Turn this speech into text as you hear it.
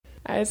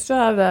I still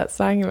have that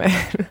song in my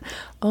head.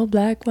 Oh,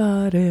 black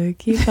water,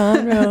 keep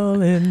on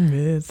rolling,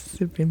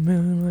 Mississippi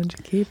moon, won't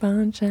you keep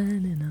on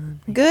shining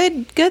on me?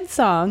 Good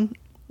song.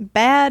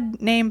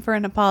 Bad name for a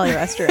Nepali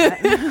restaurant.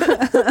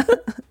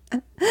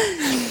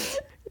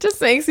 Just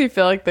makes you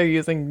feel like they're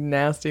using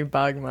nasty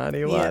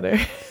Bagmati water.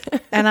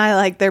 And I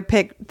like their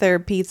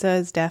pizza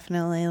is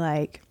definitely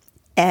like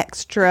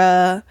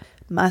extra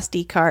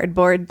musty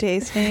cardboard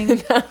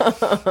tasting.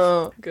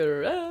 Oh,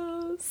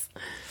 gross.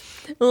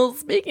 Well,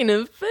 speaking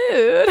of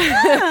food,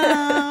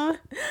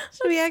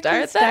 should we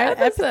actually start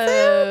the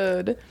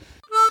episode?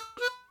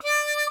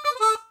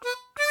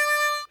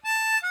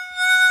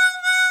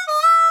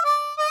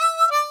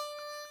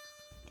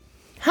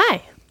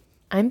 Hi,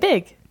 I'm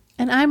Big.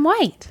 And I'm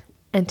White.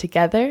 And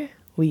together,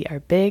 we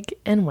are Big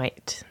and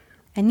White.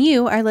 And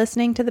you are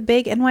listening to the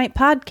Big and White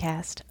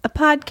Podcast, a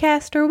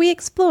podcast where we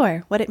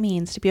explore what it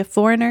means to be a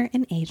foreigner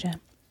in Asia.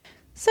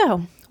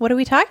 So, what are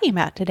we talking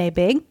about today,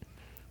 Big?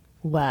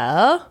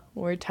 Well,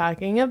 we're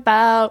talking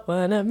about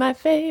one of my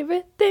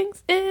favorite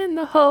things in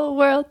the whole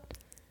world.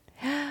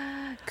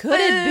 Could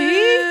it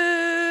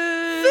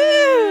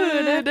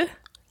be? Food!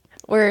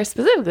 We're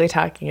specifically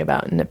talking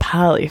about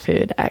Nepali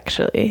food,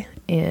 actually.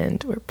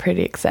 And we're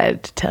pretty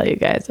excited to tell you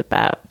guys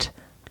about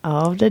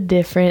all the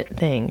different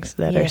things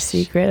that are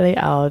secretly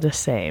all the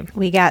same.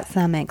 We got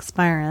some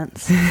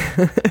experience.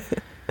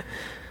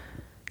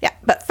 Yeah,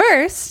 but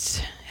first,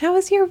 how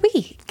was your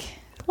week?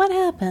 What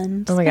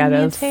happened? Oh my God,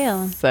 it was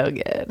so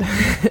good.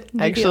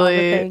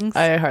 Actually,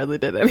 I hardly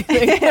did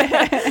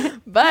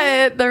anything.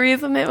 But the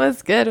reason it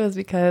was good was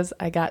because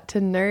I got to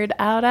nerd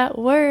out at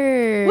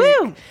work.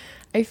 Woo!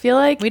 I feel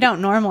like... We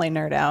don't normally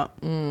nerd out.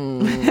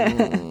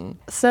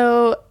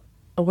 So,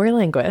 we're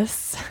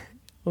linguists.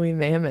 We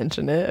may have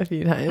mentioned it a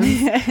few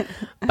times.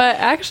 But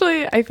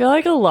actually, I feel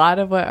like a lot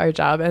of what our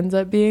job ends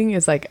up being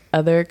is like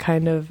other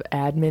kind of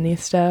admin-y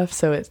stuff.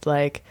 So it's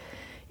like,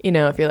 you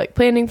know, if you're like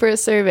planning for a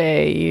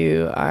survey,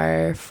 you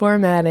are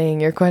formatting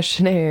your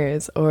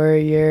questionnaires, or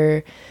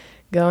you're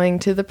going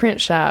to the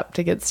print shop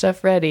to get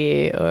stuff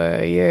ready,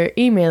 or you're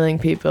emailing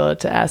people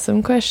to ask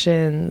them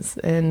questions.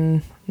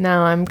 And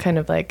now I'm kind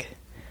of like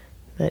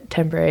the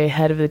temporary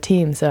head of the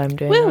team. So I'm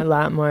doing a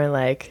lot more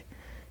like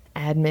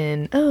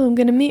admin. Oh, I'm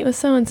going to meet with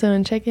so-and-so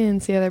and check in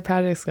and see how their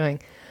project's going.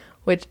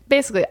 Which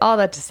basically all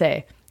that to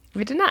say,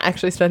 we did not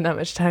actually spend that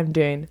much time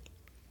doing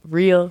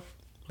real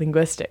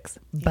linguistics.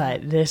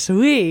 But this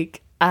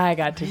week, I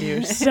got to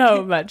do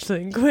so much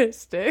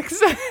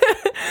linguistics.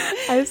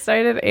 I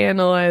started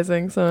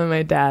analyzing some of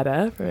my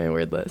data for my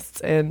word lists.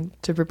 And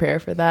to prepare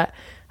for that,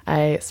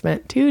 I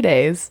spent 2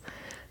 days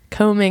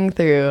combing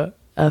through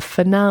a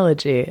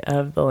phonology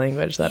of the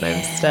language that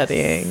I'm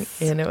studying.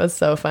 And it was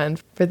so fun.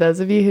 For those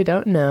of you who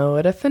don't know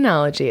what a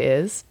phonology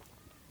is,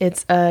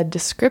 it's a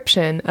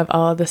description of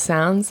all the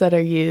sounds that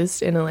are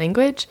used in a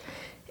language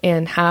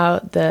and how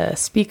the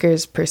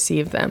speakers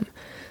perceive them.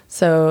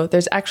 So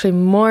there's actually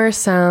more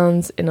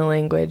sounds in a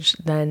language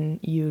than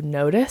you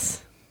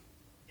notice,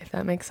 if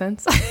that makes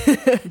sense.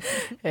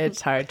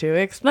 It's hard to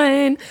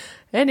explain.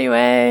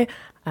 Anyway,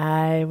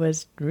 I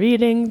was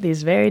reading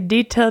these very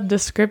detailed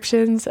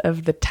descriptions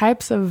of the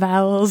types of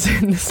vowels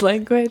in this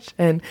language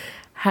and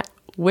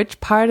which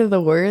part of the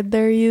word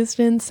they're used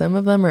in. Some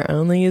of them are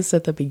only used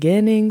at the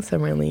beginning,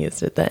 some are only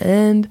used at the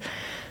end,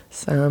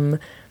 some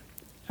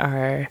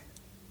are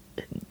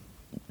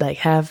like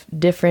have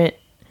different...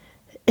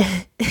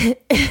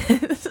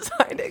 This is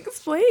hard to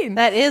explain.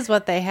 That is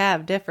what they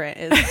have different.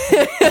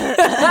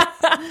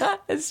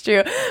 It's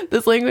true.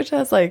 This language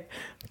has like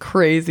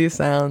crazy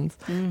sounds,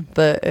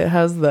 but it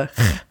has the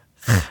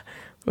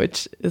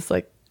which is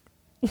like,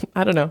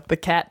 I don't know, the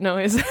cat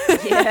noise.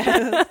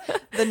 Yeah,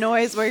 the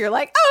noise where you're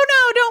like, oh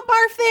no, don't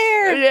barf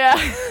there. Yeah.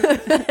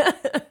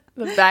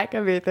 The back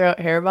of your throat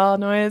hairball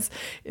noise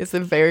is a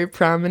very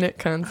prominent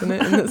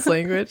consonant in this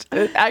language.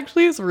 It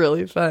actually is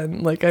really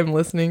fun. Like, I'm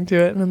listening to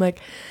it and I'm like,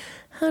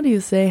 how do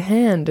you say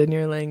hand in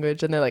your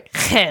language? And they're like,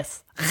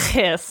 ches,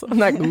 ches. I'm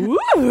like,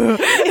 woo.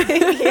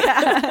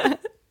 Yeah.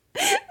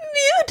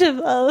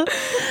 Beautiful.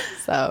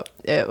 So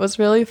it was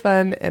really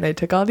fun, and I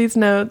took all these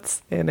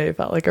notes, and I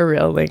felt like a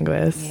real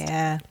linguist.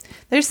 Yeah.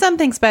 There's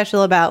something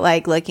special about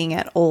like looking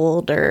at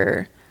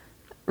older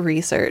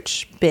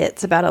research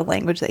bits about a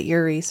language that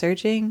you're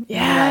researching.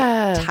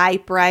 Yeah. Like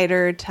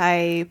typewriter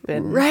type.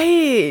 And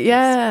right.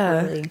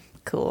 Yeah. It's really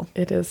cool.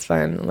 It is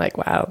fun. I'm like,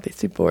 wow, these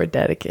people are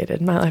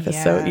dedicated. My life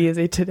is so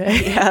easy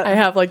today. Yeah. I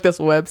have like this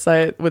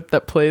website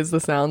that plays the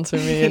sounds for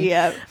me. And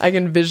Yep. I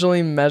can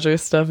visually measure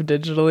stuff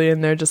digitally,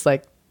 and they're just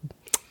like,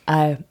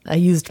 I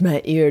used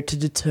my ear to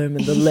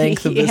determine the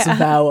length of this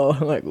vowel.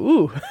 I'm like,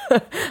 ooh,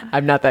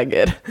 I'm not that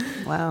good.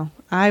 Wow.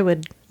 I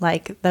would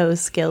like those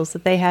skills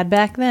that they had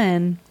back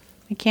then.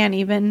 I can't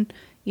even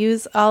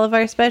use all of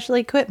our special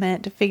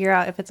equipment to figure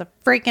out if it's a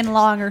freaking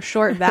long or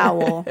short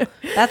vowel.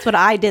 That's what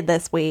I did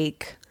this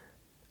week.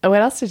 What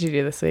else did you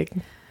do this week?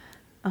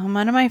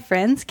 One of my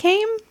friends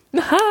came.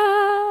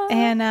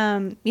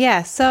 And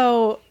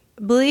so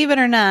believe it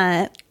or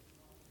not,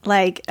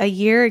 like a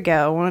year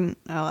ago,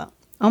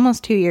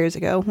 almost 2 years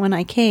ago, when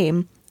I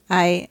came,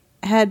 I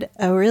had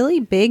a really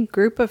big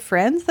group of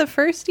friends the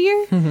first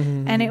year,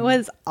 and it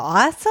was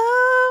awesome.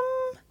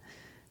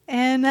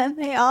 And then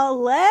they all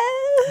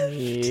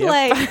left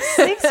like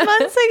 6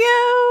 months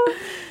ago.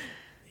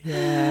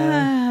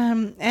 Yeah.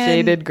 And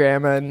Jaded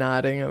grandma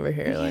nodding over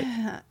here, like,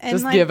 and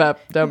just like, give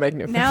up. Don't make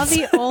new friends. now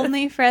the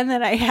only friend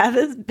that I have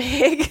is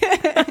big.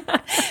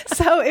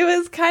 So it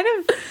was kind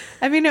of,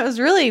 I mean, it was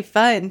really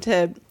fun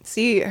to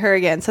see her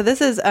again. So this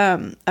is,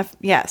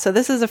 so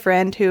this is a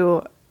friend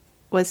who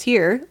was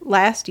here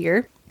last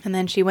year, and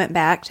then she went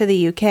back to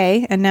the UK,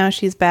 and now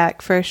she's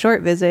back for a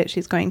short visit.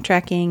 She's going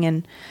trekking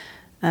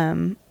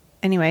and,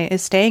 anyway,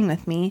 is staying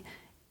with me.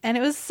 And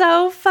it was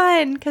so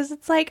fun because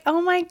it's like,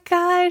 oh my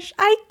gosh,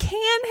 I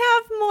can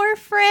have more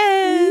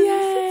friends.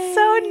 Yay.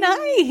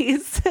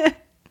 It's so nice.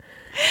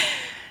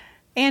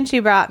 And she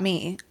brought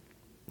me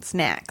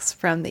snacks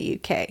from the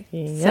UK.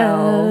 Yes.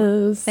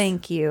 So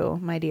thank you,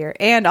 my dear.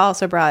 And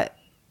also brought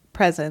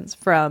presents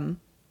from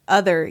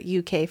other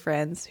UK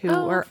friends who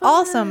were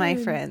also my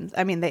friends.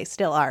 I mean, they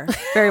still are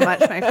very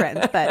much my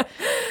friends, but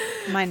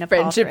my Nepal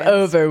Friendship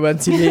friends. over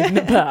once you leave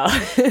Nepal.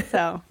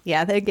 So,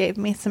 yeah, they gave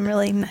me some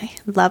really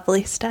nice,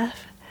 lovely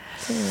stuff.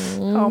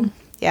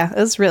 Yeah, it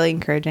was really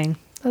encouraging.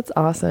 That's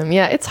awesome.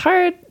 Yeah, it's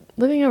hard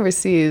living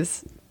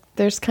overseas.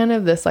 There's kind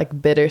of this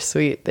like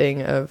bittersweet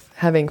thing of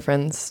having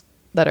friends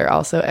that are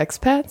also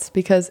expats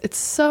because it's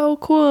so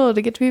cool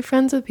to get to be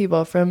friends with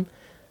people from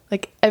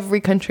like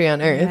every country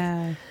on earth.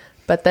 Yeah.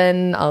 But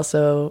then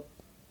also,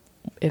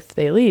 if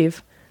they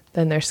leave,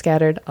 then they're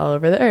scattered all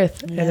over the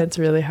earth, and it's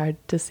really hard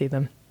to see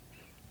them.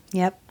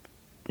 Yep.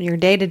 Your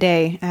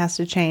day-to-day has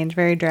to change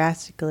very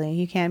drastically.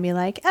 You can't be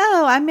like,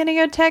 oh, I'm going to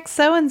go text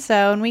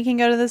so-and-so, and we can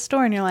go to the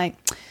store. And you're like,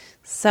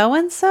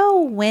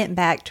 so-and-so went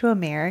back to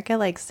America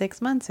like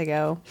 6 months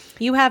ago.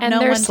 You have And no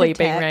they're one to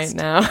sleeping text.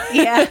 right now.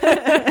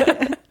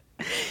 Yeah.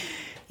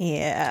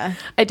 Yeah.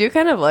 I do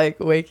kind of like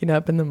waking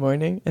up in the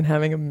morning and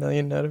having a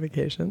million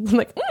notifications. I'm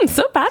like,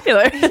 so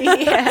popular.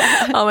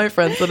 Yeah. All my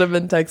friends would have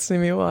been texting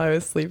me while I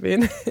was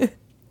sleeping.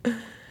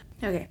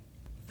 Okay.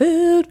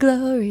 Food,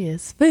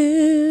 glorious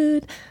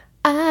food.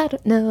 I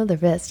don't know the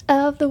rest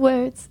of the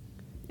words.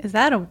 Is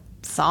that a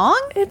song?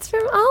 It's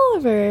from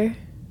Oliver,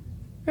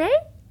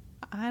 right?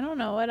 I don't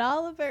know what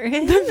Oliver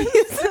is. The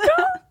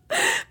musical?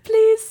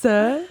 Please,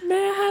 sir,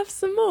 may I have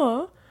some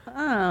more?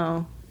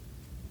 Oh.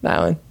 That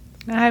one.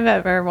 I've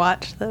ever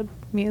watched the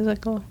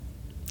musical.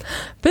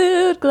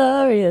 Food,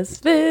 glorious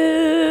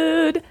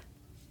food.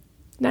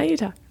 Now you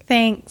talk.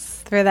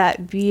 Thanks for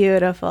that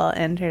beautiful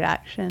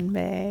introduction,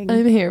 Big.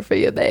 I'm here for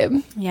you,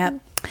 babe. Yep.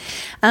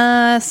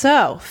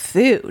 So,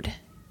 food.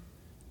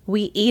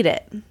 We eat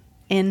it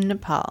in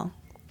Nepal.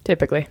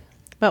 Typically.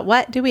 But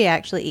what do we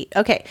actually eat?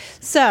 Okay,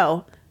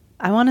 so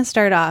I want to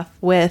start off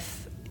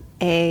with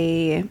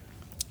a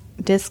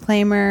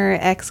disclaimer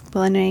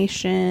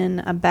explanation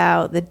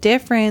about the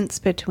difference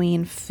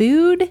between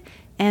food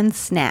and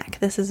snack.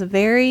 This is a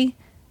very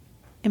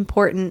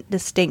important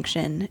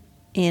distinction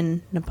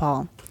in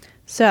Nepal.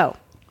 So,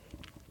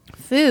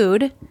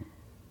 food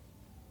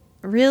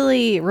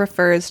really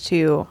refers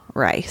to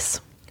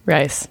rice.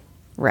 Rice.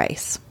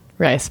 Rice.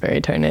 Rice for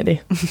eternity.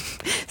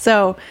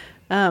 So,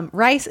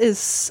 rice is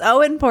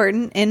so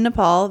important in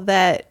Nepal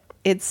that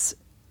it's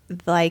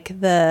like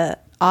the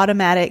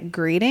automatic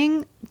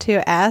greeting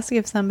to ask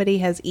if somebody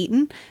has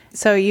eaten.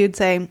 So you'd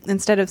say,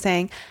 instead of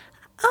saying,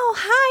 oh,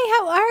 hi,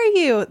 how are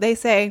you? They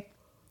say,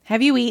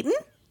 have you eaten?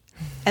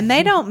 And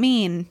they don't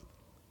mean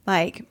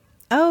like,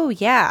 oh,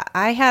 yeah,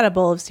 I had a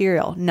bowl of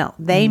cereal. No,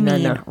 they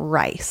mean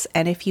rice.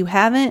 And if you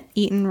haven't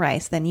eaten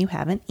rice, then you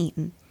haven't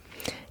eaten.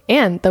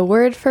 And the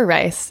word for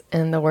rice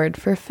and the word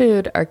for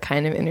food are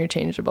kind of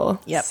interchangeable.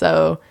 Yep.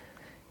 So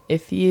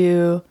if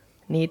you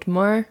need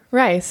more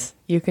rice,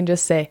 you can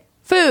just say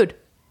food.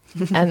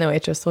 And the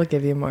waitress will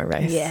give you more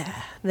rice. Yeah,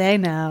 they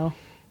know.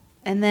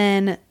 And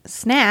then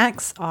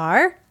snacks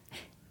are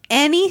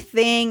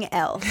anything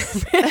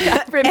else.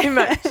 Yeah, pretty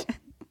much.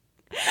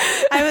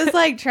 I was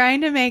like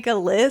trying to make a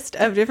list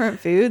of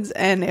different foods,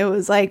 and it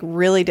was like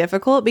really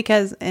difficult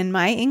because in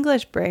my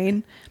English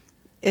brain,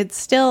 they're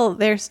still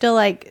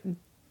like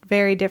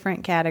very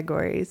different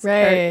categories.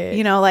 Right. Or,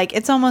 you know, like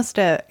it's almost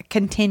a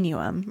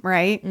continuum,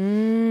 right?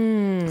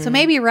 So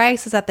maybe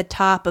rice is at the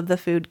top of the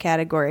food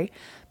category.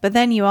 But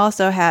then you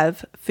also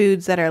have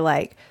foods that are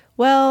like,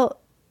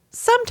 well,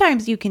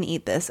 sometimes you can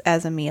eat this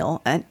as a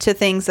meal, to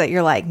things that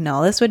you're like,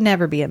 no, this would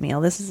never be a meal.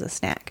 This is a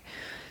snack.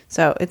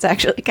 So it's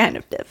actually kind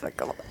of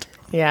difficult.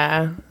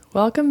 Yeah.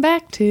 Welcome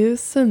back to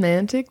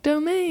Semantic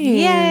Domains.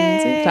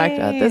 Yay! We've talked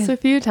about this a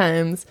few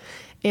times.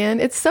 And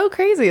it's so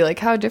crazy, like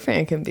how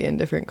different it can be in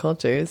different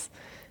cultures.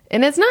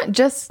 And it's not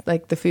just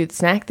like the food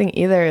snack thing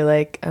either.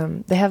 Like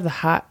they have the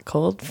hot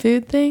cold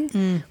food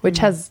thing, which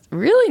has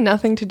really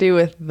nothing to do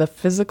with the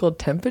physical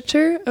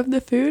temperature of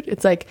the food.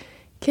 It's like,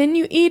 can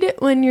you eat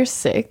it when you're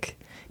sick?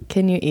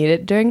 Can you eat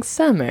it during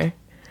summer?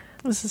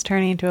 This is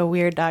turning into a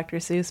weird Dr.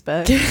 Seuss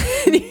book.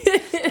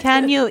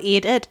 Can you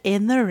eat it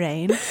in the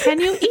rain? Can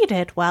you eat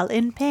it while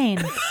in pain?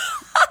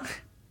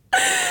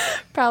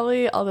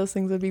 Probably all those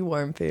things would be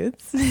warm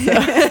foods. So.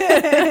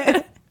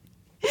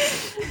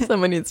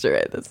 Someone needs to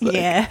write this book.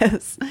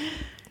 Yes.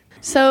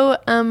 So,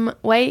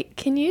 White,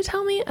 can you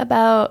tell me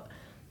about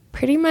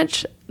pretty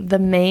much the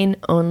main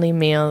only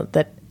meal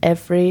that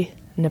every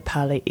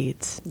Nepali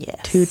eats?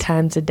 Yes. 2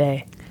 times a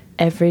day,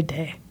 every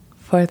day,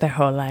 for their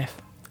whole life.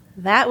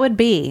 That would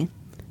be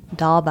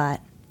dal bhat.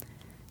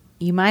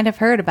 You might have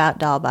heard about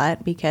dal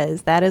bhat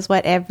because that is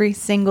what every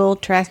single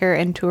trekker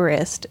and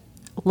tourist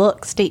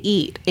looks to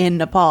eat in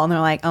Nepal. And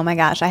they're like, oh my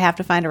gosh, I have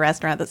to find a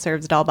restaurant that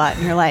serves dal bhat.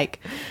 And you're like,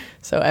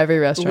 So every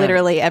restaurant.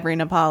 literally every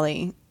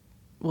Nepali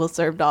will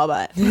serve dal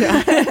bhat.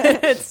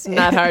 It's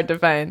not hard to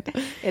find.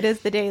 It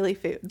is the daily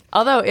food.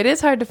 Although it is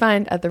hard to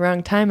find at the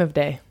wrong time of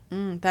day.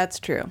 That's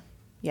true.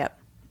 Yep.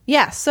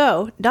 Yeah,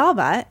 so dal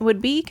bhat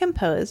would be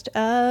composed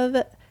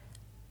of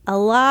a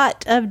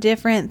lot of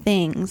different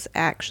things,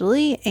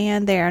 actually,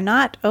 and they are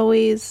not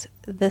always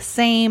the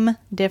same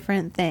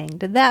different thing.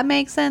 Did that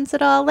make sense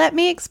at all? Let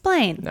me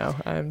explain. No,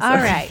 I'm so All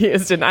right.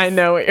 confused, and I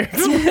know what you're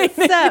explaining.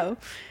 So,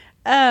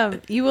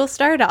 you will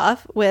start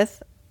off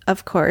with,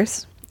 of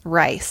course,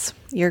 rice.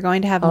 You're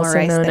going to have more Also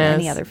rice known than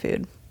any as- other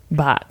food.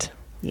 Bhat.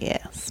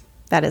 Yes,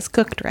 that is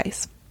cooked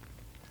rice.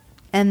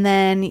 And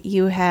then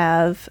you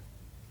have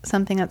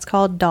something that's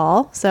called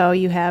dal. So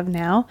you have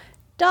now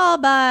dal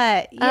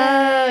bhat.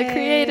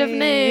 Creative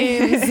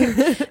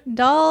names.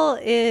 Dal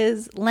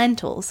is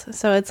lentils.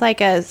 So it's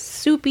like a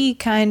soupy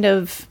kind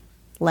of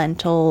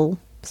lentil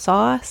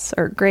sauce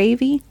or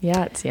gravy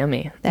Yeah, it's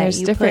yummy. that There's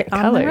you different put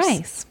on colors. the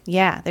rice.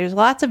 Yeah, there's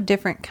lots of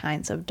different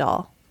kinds of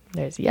dal.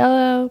 There's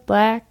yellow,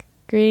 black,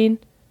 green,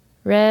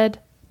 red,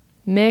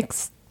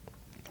 mixed.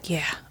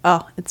 Yeah.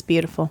 Oh, it's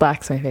beautiful.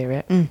 Black's my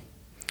favorite.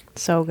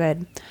 So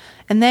good.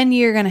 And then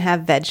you're going to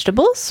have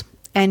vegetables,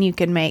 and you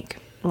can make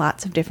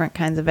lots of different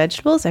kinds of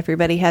vegetables.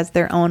 Everybody has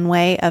their own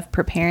way of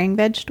preparing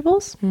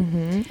vegetables.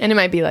 And it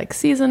might be like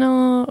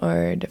seasonal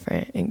or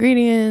different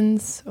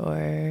ingredients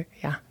or,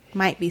 yeah.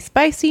 Might be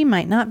spicy,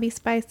 might not be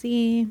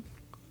spicy.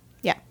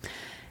 Yeah.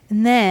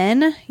 And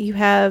then you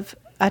have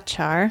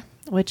achar,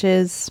 which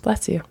is,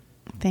 Bless you.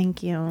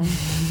 thank you.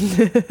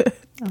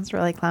 That's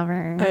really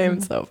clever. I am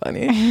so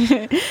funny.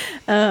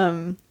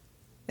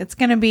 It's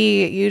going to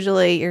be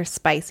usually your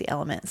spicy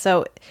element.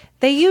 So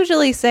they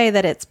usually say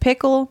that it's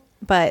pickle,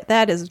 but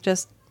that is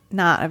just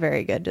not a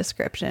very good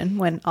description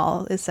when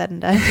all is said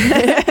and done.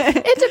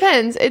 It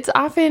depends. It's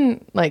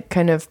often like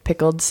kind of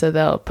pickled, so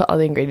they'll put all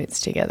the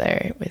ingredients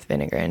together with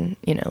vinegar and,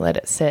 let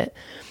it sit.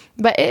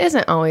 But it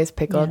isn't always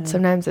pickled.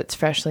 Sometimes it's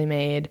freshly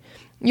made.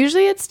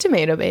 Usually it's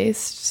tomato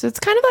based. So it's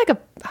kind of like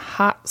a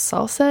hot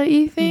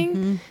salsa-y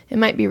thing. It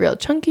might be real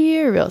chunky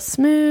or real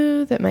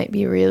smooth. It might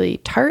be really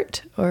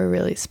tart or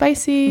really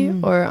spicy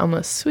or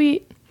almost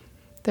sweet.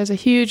 There's a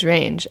huge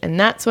range. And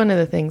that's one of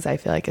the things I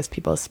feel like is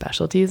people's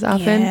specialties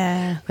often.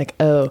 Yeah. Like,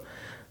 oh,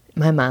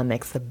 my mom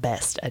makes the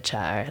best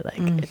achar.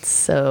 Like, it's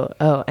so,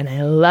 and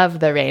I love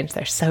the range.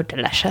 They're so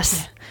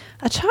delicious.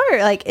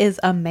 Achar is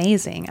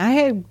amazing.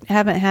 I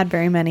haven't had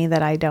very many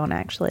that I don't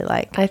actually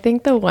like. I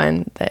think the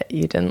one that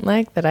you didn't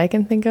like that I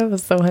can think of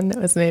was the one that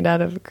was made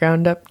out of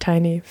ground up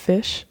tiny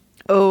fish.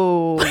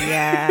 Oh,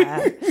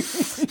 yeah.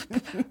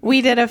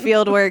 We did a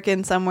field work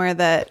in somewhere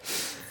that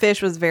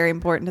fish was very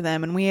important to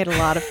them, and we ate a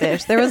lot of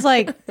fish. There was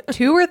like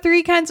 2 or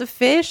 3 kinds of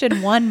fish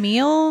in one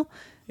meal,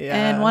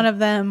 and one of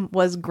them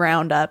was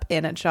ground up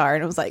in a char,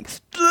 and it was like,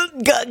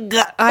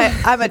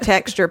 I'm a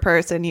texture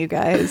person, you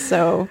guys,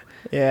 so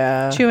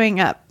Yeah. chewing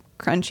up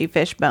crunchy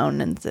fish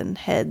bones and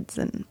heads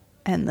and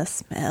the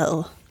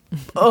smell.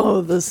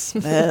 Oh, the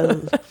smell.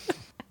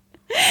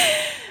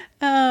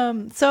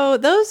 So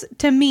those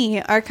to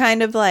me are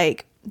kind of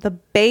like the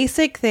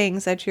basic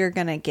things that you're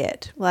going to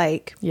get.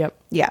 Like, Yep.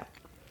 yeah.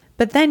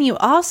 But then you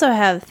also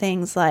have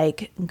things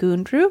like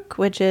gundruk,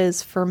 which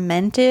is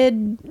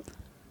fermented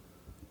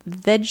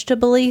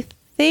vegetable-y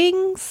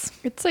things.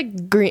 It's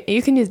like green.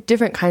 You can use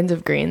different kinds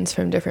of greens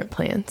from different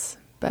plants,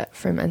 but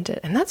fermented.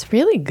 And that's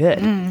really good.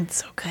 It's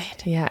so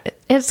good. Yeah.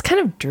 It's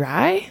kind of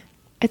dry.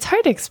 It's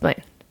hard to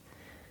explain.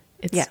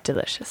 It's Yeah,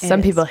 delicious. it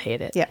Some is. people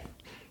hate it. Yeah.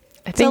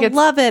 I think So it's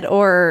love it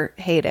or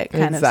hate it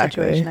kind of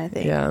situation, I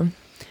think. Yeah.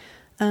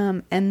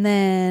 And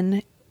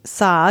then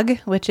sag,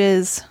 which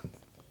is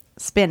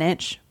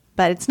spinach,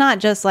 but it's not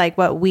just like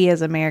what we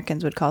as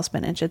Americans would call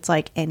spinach. It's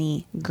like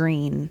any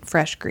green,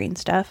 fresh green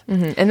stuff.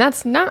 And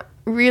that's not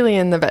really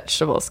in the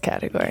vegetables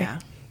category. Yeah.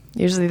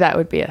 Usually that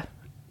would be a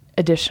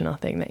additional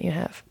thing that you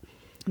have.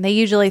 They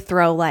usually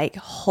throw like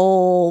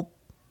whole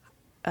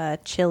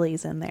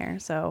chilies in there.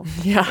 So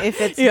Yeah.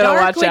 if it's You gotta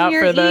dark watch when out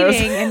you're for those.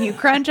 eating and you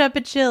crunch up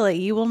a chili,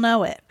 you will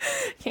know it.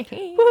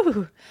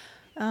 Woo.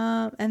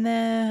 And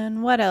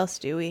then what else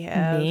do we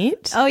have?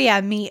 Meat? Oh yeah,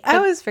 meat. I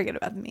always forget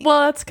about the meat. Well,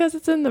 that's because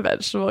it's in the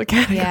vegetable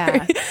category.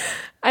 Yeah.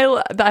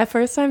 The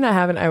first time that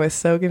happened, I was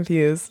so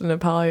confused.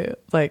 Nepali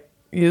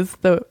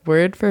used the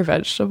word for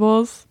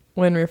vegetables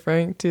when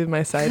referring to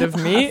my side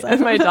of meat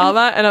and my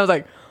dalma, and I was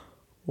like,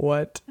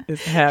 "What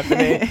is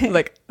happening?"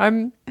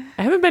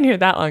 I haven't been here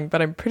that long,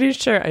 but I'm pretty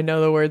sure I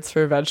know the words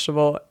for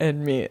vegetable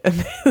and meat,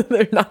 and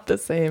they're not the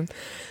same.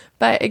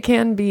 But it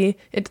can be.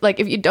 It's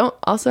like if you don't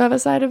also have a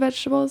side of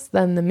vegetables,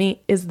 then the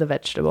meat is the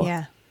vegetable.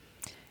 Yeah.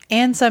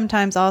 And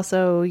sometimes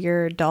also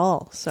your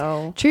dal.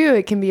 So True,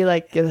 it can be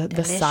like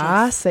the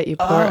sauce that you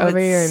pour over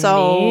your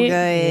so meat.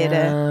 good.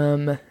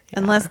 Yum.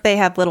 Unless they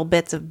have little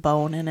bits of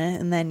bone in it,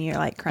 and then you're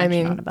like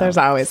crunching on a bone. There's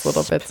always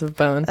little bits of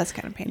bone. That's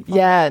kind of painful.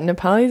 Yeah,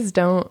 Nepalis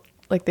don't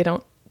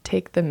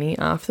take the meat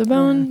off the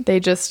bone. They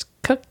just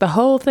cook the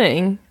whole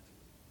thing.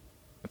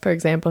 For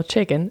example,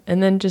 chicken,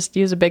 and then just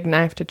use a big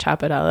knife to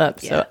chop it all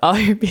up. Yeah. So all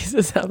your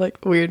pieces have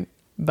like weird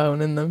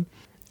bone in them.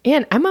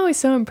 And I'm always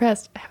so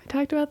impressed. Have we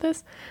talked about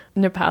this?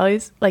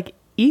 Nepalis like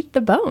eat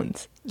the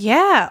bones.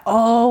 Yeah.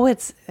 Oh,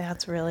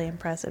 that's really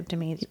impressive to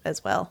me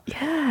as well.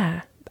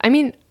 Yeah. I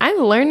mean, I'm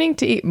learning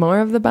to eat more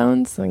of the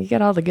bones. So you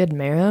get all the good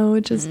marrow,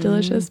 which is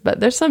delicious.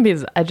 But there's some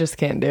pieces I just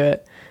can't do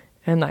it.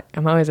 And like,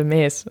 I'm always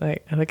amazed.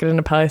 Like, I look at a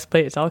Nepalese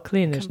plate, it's all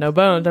clean. There's no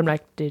bones. I'm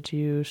like, did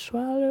you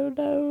swallow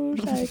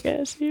those? I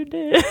guess you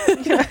did.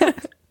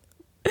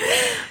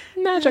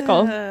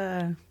 Magical.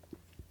 Yeah,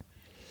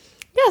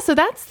 so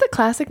that's the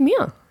classic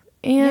meal.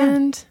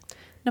 And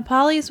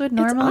Nepalis would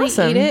normally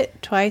awesome. eat it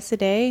twice a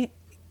day.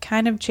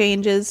 Kind of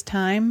changes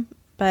time,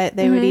 but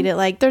they would eat it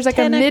like there's like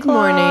a 10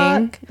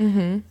 mid-morning. o'clock,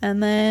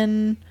 and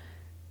then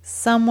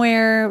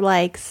somewhere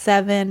like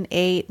 7,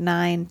 8,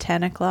 9,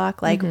 10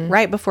 o'clock, like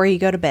right before you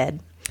go to bed.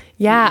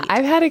 Yeah,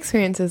 I've had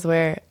experiences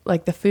where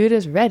like the food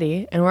is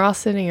ready and we're all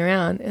sitting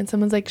around and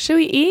someone's like, should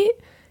we eat?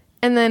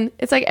 And then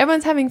it's like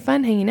everyone's having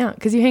fun hanging out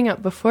because you hang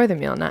out before the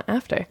meal, not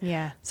after.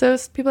 Yeah. So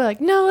people are like,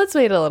 no, let's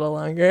wait a little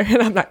longer.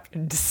 And I'm like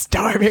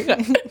starving.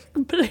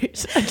 Like,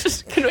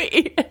 please, can we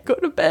eat and go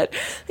to bed?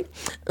 Like,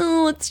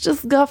 oh, let's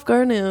just gaf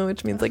garnu,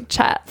 which means like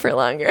chat for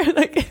longer.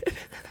 Like,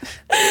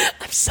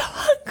 I'm so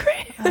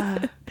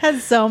hungry. Had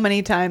so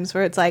many times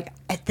where it's like,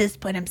 at this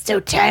point, I'm so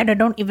tired, I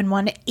don't even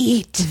want to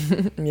eat.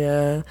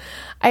 Yeah.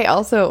 I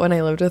also, when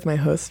I lived with my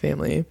host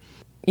family,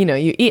 you know,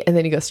 you eat and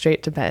then you go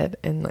straight to bed.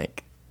 And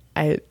like,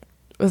 I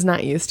was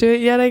not used to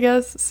it yet, I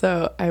guess.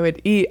 So I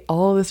would eat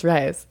all this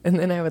rice and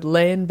then I would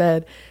lay in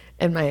bed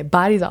and my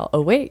body's all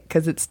awake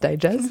because it's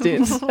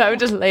digesting. So I would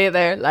just lay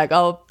there like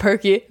all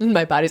perky and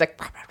my body's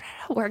like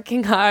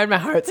working hard. My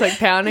heart's like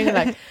pounding. And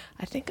like,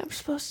 I think I'm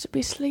supposed to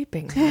be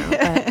sleeping now,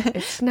 but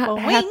it's not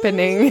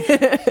happening.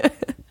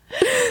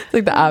 It's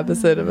like the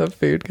opposite of a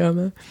food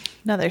coma.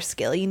 Another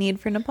skill you need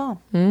for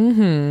Nepal.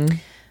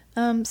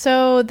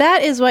 So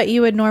that is what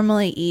you would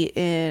normally eat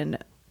in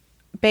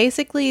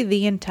basically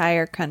the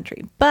entire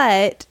country.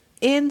 But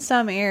in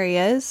some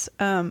areas,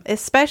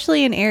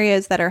 especially in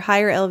areas that are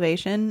higher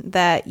elevation,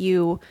 that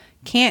you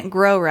can't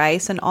grow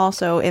rice, and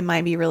also it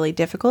might be really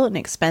difficult and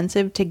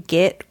expensive to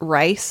get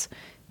rice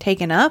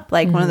taken up.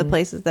 Like one of the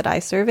places that I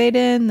surveyed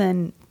in,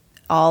 then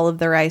all of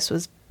the rice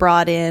was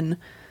brought in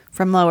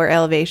from lower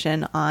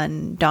elevation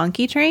on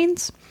donkey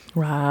trains.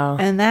 Wow.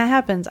 And that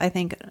happens, I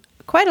think,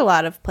 quite a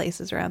lot of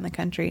places around the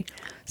country.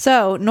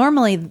 So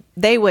normally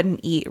they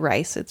wouldn't eat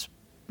rice. It's,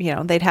 you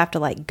know, they'd have to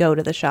like go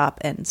to the shop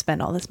and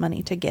spend all this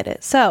money to get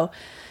it. So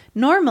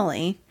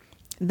normally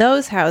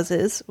those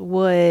houses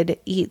would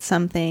eat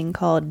something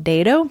called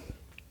dado,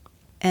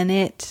 and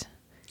it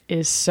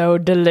is so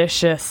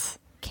delicious.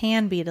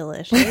 Can be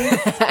delicious.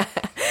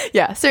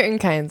 Yeah, certain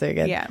kinds are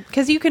good. Yeah,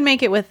 because you can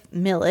make it with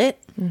millet,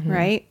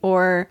 right?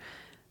 Or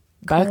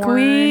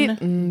buckwheat.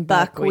 corn, Buckwheat's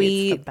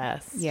buckwheat. the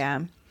best.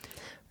 Yeah.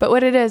 But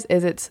what it is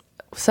it's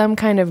some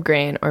kind of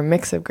grain or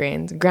mix of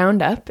grains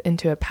ground up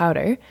into a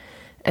powder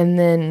and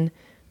then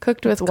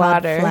cooked with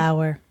water.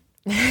 Flour.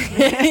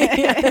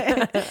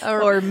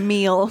 Or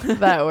meal.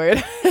 That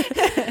word.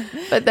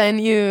 But then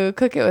you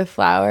cook it with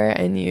flour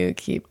and you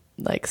keep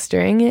like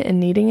stirring it and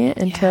kneading it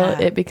until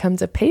it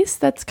becomes a paste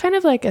that's kind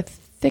of like a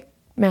thick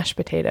mashed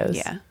potatoes.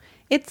 Yeah.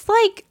 It's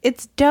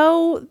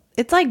dough.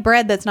 It's like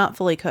bread that's not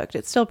fully cooked.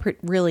 It's still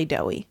really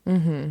doughy.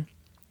 Mm-hmm.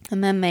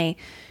 And then they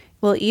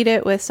will eat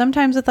it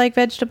sometimes with like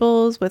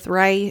vegetables, with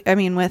rice. I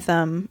mean, with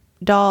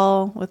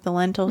dal, with the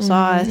lentil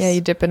sauce. Yeah,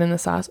 you dip it in the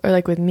sauce, or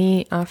like with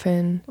meat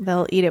often.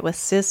 They'll eat it with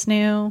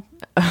sisnu.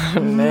 Oh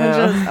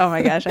no! Oh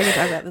my gosh, I could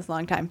talk about this a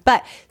long time.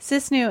 But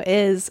sisnu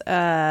is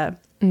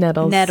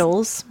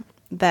nettles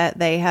that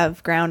they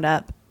have ground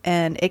up,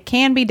 and it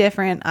can be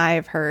different.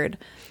 I've heard.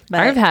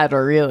 But I've had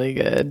a really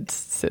good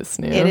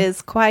sisnu. It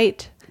is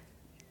quite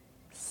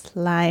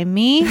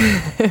slimy.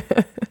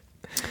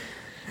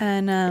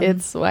 And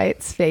it's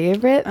White's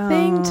favorite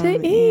thing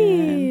to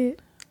eat.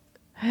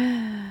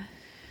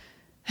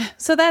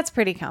 So that's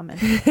pretty common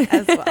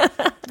as well.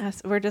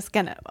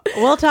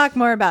 We'll talk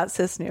more about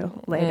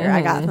sisnu later.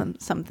 I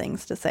got some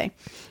things to say.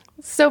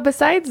 So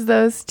besides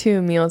those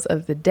two meals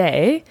of the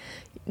day,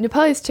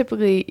 Nepalis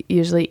typically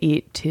usually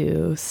eat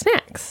 2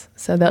 snacks.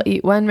 So they'll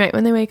eat one right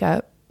when they wake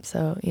up.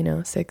 So,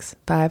 6,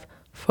 5,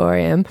 4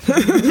 a.m.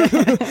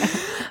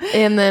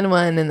 And then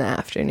one in the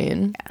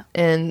afternoon. Yeah.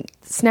 And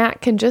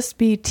snack can just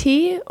be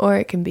tea, or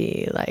it can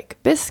be like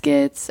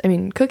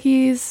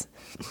cookies,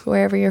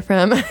 wherever you're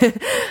from,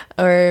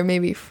 or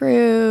maybe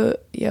fruit,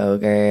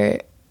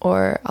 yogurt,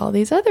 or all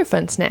these other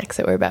fun snacks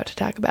that we're about to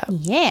talk about.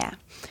 Yeah.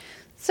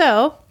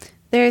 So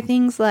there are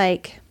things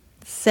like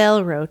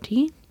sel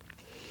roti,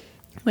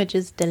 which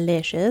is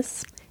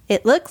delicious.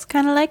 It looks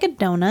kind of like a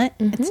donut.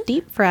 It's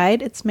deep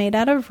fried. It's made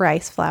out of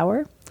rice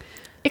flour.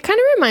 It kind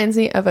of reminds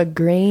me of a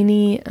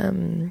grainy,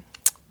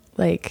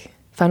 like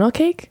funnel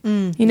cake.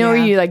 Where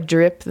you like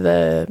drip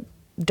the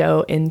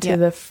dough into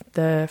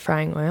the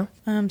frying oil.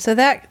 So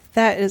that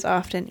is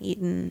often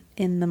eaten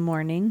in the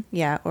morning.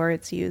 Yeah, or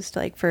it's used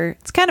like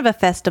it's kind of a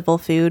festival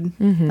food,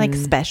 like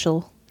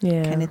special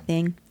kind of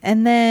thing.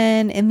 And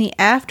then in the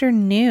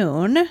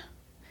afternoon,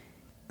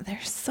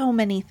 there's so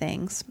many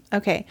things.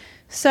 Okay,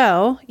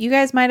 so you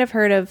guys might have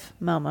heard of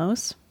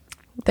momos.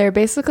 They're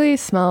basically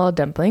small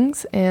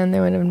dumplings, and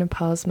they're one of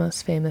Nepal's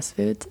most famous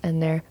foods,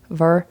 and they're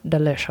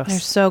delicious. They're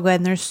so good,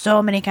 and there's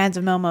so many kinds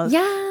of momos.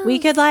 Yeah, we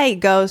could like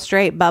go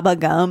straight Bubba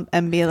Gump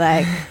and be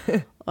like,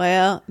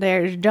 well,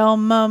 there's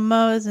dome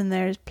momos, and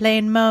there's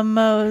plain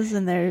momos,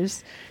 and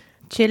there's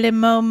chili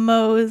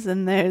momos,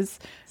 and there's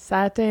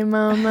satay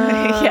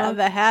momo. Yeah,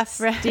 the half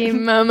fried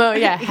steamed momo.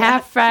 Yeah,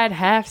 half fried,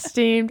 half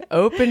steamed,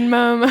 open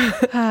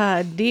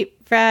momo.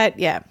 Deep fried.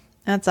 Yeah,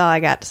 that's all I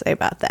got to say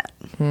about that.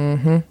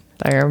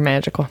 They're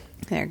magical.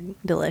 They're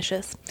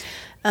delicious.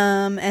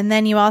 And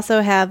then you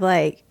also have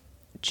like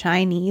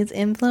Chinese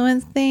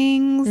influenced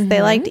things.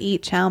 They like to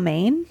eat chow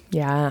mein.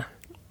 Yeah.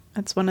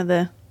 That's one of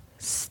the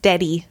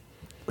steady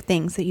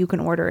things that you can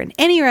order in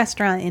any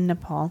restaurant in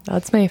Nepal.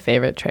 That's my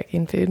favorite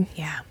trekking food.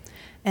 Yeah.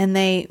 And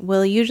they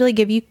will usually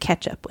give you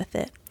ketchup with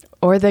it.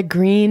 Or the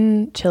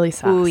green chili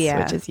sauce, Ooh,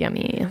 yeah. which is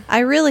yummy.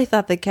 I really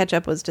thought the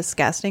ketchup was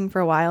disgusting for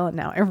a while, and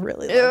now I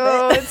really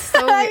love it. It's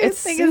so it's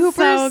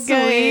super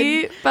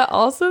sweet, but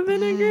also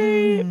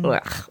vinegary.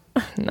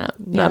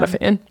 Not a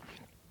fan.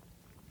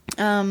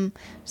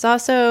 There's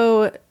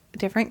also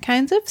different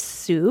kinds of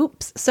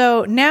soups.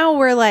 So now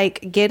we're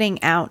like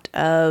getting out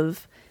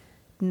of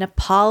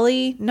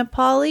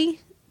Nepali.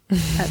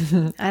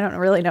 I don't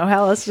really know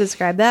how else to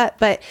describe that,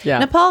 but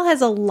Nepal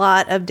has a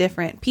lot of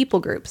different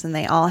people groups, and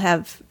they all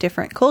have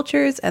different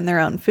cultures and their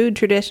own food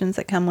traditions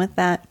that come with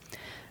that.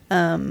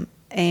 But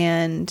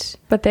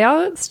they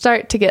all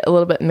start to get a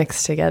little bit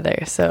mixed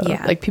together. So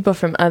like people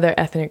from other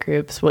ethnic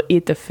groups will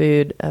eat the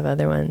food of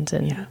other ones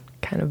and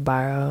kind of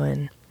borrow.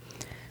 And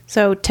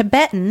so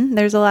Tibetan,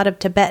 there's a lot of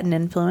Tibetan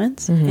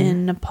influence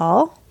in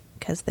Nepal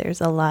because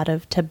there's a lot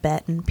of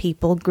Tibetan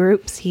people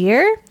groups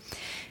here.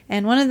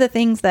 And one of the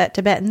things that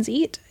Tibetans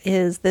eat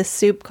is this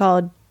soup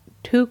called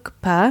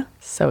thukpa.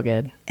 So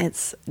good.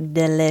 It's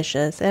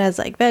delicious. It has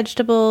like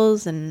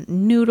vegetables and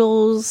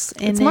noodles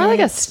in it. It's more like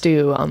a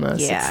stew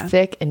almost. Yeah. It's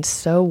thick and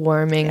so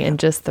warming and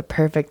just the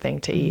perfect thing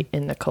to eat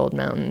in the cold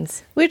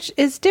mountains. Which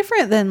is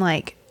different than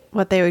like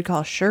what they would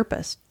call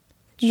Sherpa.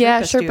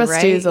 Sherpa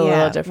stew is a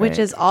little different. Which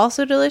is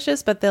also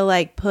delicious, but they'll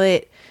like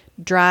put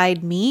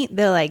dried meat.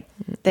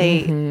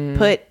 They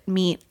put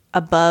meat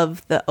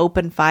above the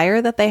open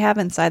fire that they have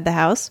inside the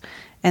house,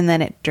 and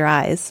then it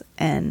dries,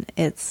 and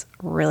it's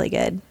really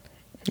good.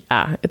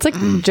 Yeah, it's like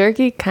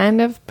jerky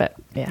kind of, but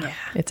yeah,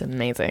 it's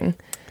amazing.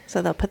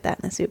 So they'll put that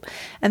in the soup.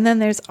 And then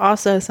there's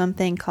also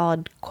something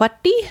called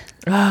kwati.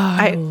 Oh,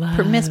 I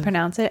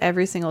mispronounce it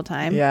every single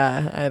time.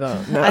 Yeah, I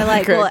don't know. I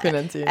like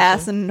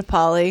ask in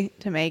Nepali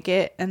to make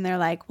it, and they're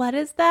like, "What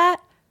is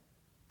that?"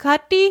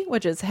 Kwati,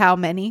 which is how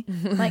many?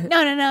 I'm like,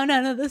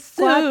 no, the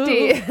soup.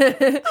 Kwati.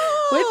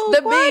 With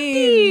the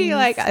beans.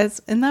 Like,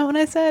 isn't that what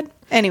I said?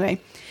 Anyway,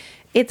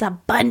 it's a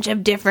bunch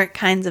of different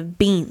kinds of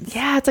beans.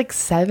 Yeah, it's like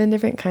 7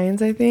 different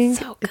kinds, I think.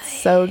 So good.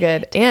 It's so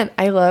good. And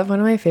I love, one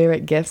of my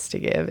favorite gifts to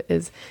give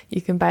is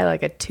you can buy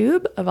like a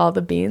tube of all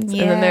the beans,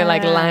 and then they're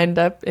like lined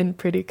up in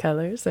pretty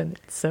colors, and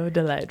it's so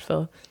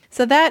delightful.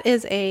 So that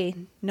is a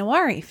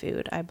Newari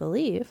food, I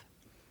believe.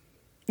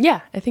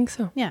 Yeah, I think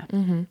so. Yeah.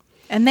 Mm-hmm.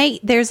 And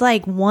there's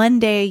like one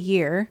day a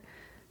year,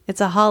 it's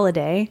a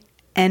holiday,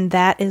 and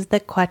that is the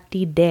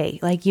Kwati day.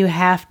 Like, you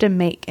have to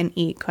make and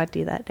eat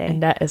Kwati that day.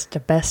 And that is the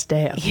best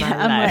day of my life.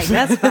 I'm like,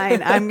 that's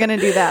fine. I'm going to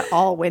do that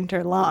all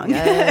winter long.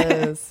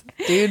 Yes.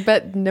 Dude,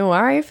 but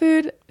Newari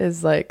food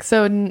is like,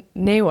 so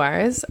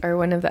Newars are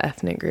one of the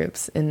ethnic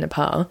groups in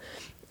Nepal.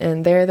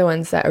 And they're the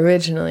ones that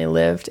originally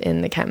lived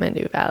in the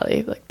Kathmandu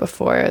Valley, like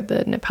before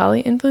the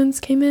Nepali influence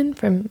came in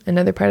from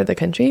another part of the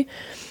country.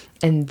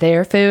 And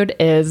their food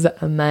is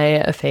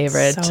my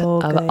favorite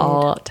of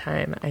all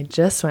time. I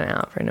just went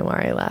out for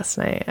Newari last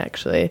night,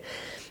 actually.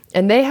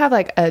 And they have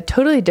like a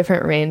totally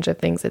different range of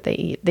things that they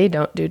eat. They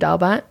don't do dal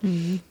bhat.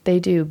 Mm-hmm. They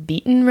do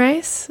beaten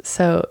rice.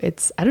 So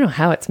it's, I don't know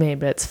how it's made,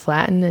 but it's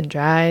flattened and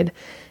dried.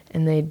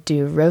 And they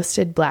do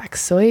roasted black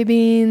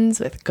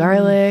soybeans with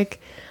garlic,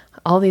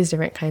 all these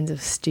different kinds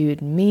of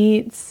stewed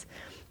meats,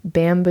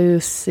 bamboo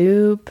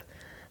soup,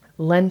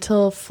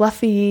 lentil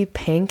fluffy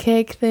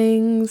pancake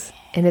things.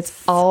 And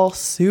it's all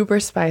super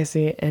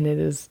spicy, and it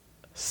is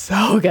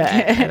so good,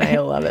 and I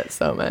love it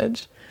so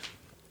much.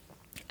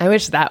 I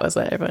wish that was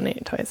what everyone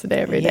ate twice a day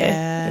every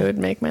day. It would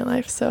make my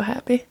life so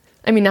happy.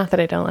 I mean, not that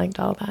I don't like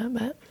dal bhat,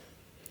 but...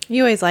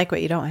 You always like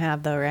what you don't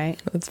have, though,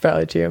 right? That's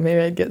probably true.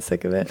 Maybe I'd get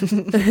sick of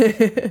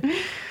it.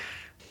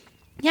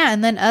 Yeah,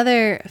 and then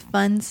other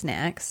fun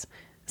snacks.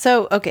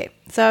 So I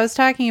was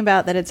talking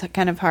about that it's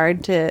kind of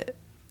hard to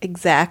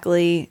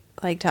exactly,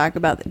 like, talk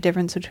about the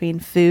difference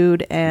between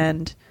food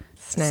and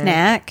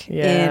snack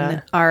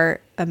in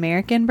our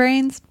American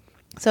brains.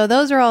 So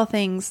those are all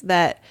things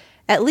that,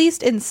 at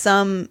least in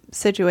some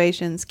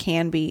situations,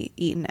 can be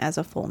eaten as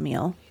a full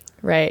meal.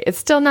 Right. It's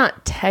still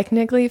not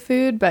technically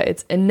food, but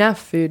it's enough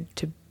food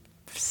to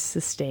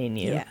sustain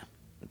you. Yeah.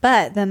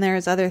 But then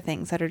there's other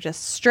things that are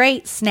just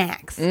straight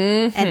snacks.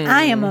 Mm-hmm. And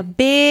I am a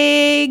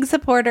big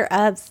supporter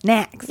of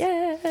snacks.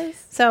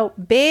 Yes. So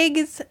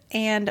Biggs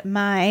and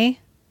my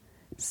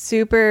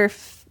super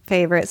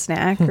favorite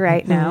snack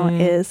right now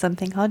is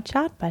something called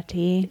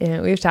Chatpati.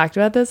 Yeah, we've talked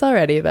about this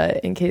already,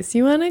 but in case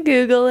you want to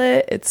Google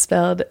it, it's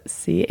spelled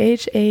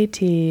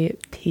Chatpate.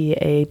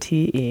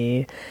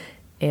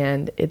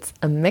 And it's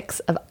a mix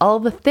of all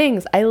the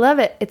things. I love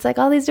it. It's like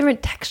all these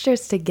different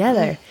textures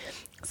together.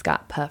 It's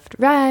got puffed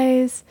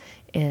rice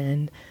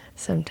and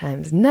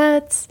sometimes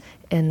nuts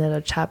and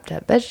little chopped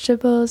up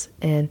vegetables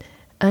and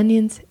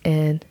onions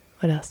and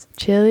what else?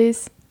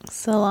 Chilies.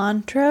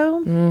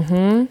 Cilantro.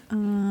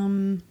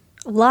 Mm-hmm.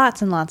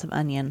 Lots and lots of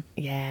onion.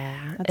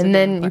 Yeah. That's and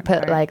then you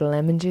put part. like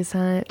lemon juice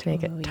on it to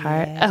make it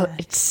tart. Yeah. Oh,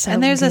 it's so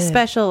And there's good. a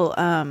special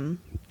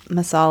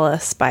masala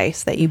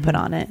spice that you put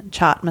on it.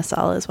 Chaat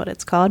masala is what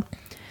it's called.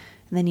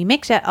 And then you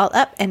mix that all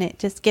up and it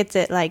just gets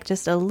it like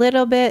just a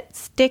little bit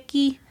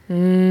sticky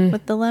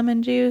with the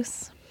lemon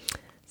juice.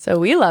 So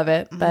we love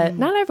it, but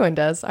not everyone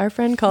does. Our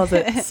friend calls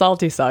it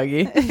salty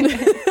soggy.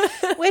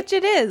 Which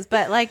it is,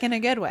 but like in a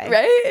good way.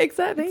 Right?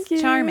 Exactly. Thank you.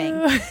 Charming.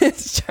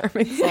 It's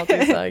charming,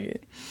 salty soggy.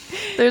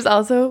 There's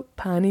also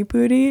pani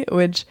puri,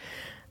 which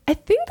I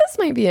think this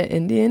might be an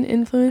Indian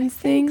influence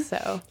thing.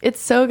 So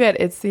It's so good.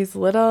 It's these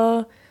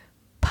little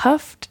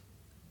puffed,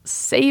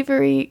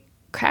 savory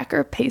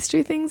cracker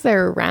pastry things that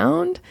are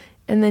round,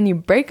 and then you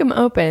break them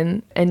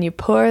open and you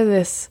pour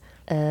this,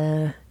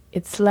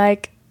 it's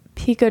like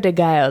pico de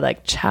gallo,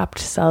 like chopped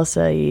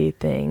salsa-y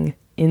thing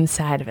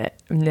inside of it.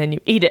 And then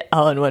you eat it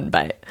all in one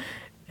bite.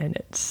 And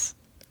it's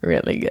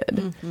really good.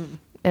 Mm-hmm.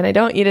 And I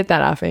don't eat it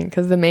that often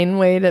because the main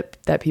way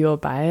that people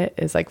buy it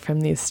is like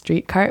from these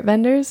street cart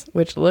vendors,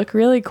 which look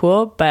really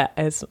cool, but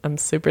I'm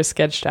super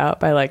sketched out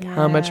by like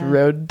how much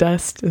road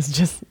dust is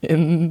just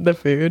in the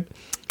food.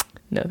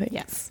 No thanks.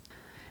 yes.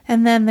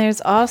 And then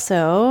there's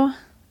also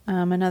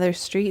another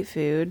street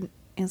food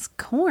is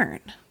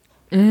corn.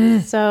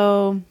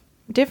 So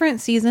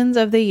different seasons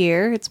of the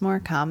year, it's more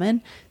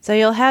common. So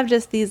you'll have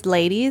just these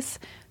ladies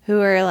who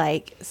are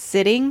like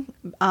sitting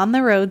on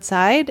the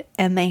roadside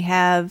and they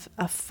have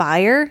a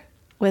fire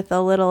with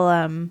a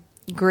little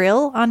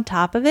grill on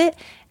top of it.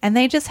 And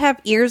they just have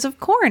ears of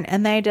corn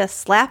and they just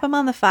slap them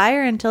on the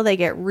fire until they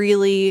get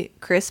really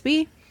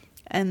crispy.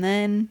 And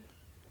then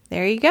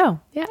there you go.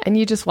 Yeah. And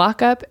you just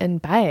walk up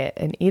and buy it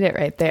and eat it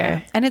right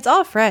there. And it's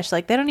all fresh.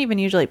 Like they don't even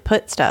usually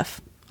put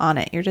stuff on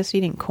it. You're just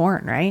eating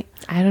corn, right?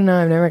 I don't know.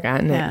 I've never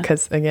gotten it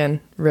because, again,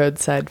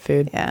 roadside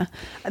food. Yeah.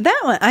 That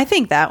one, I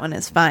think that one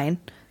is fine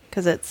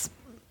because it's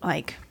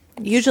like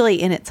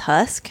usually in its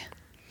husk.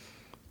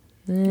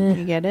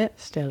 You get it?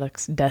 Still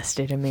looks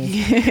dusty to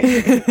me.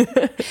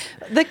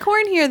 The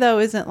corn here, though,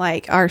 isn't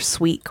like our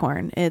sweet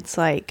corn. It's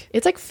like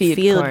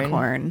field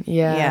corn.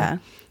 Yeah. Yeah.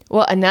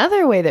 Well,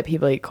 another way that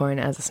people eat corn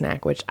as a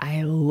snack, which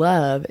I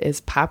love,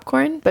 is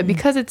popcorn. But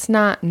because it's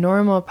not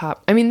normal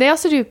I mean, they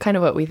also do kind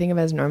of what we think of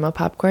as normal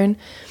popcorn,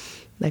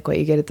 like what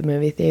you get at the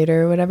movie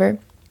theater or whatever.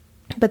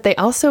 But they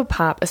also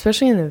pop,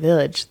 especially in the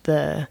village,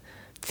 the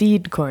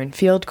field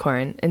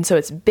corn. And so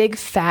it's big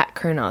fat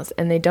kernels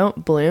and they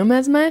don't bloom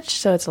as much.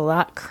 So it's a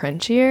lot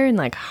crunchier and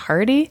like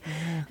hearty.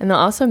 Yeah. And they'll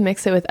also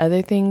mix it with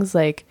other things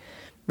like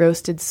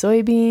roasted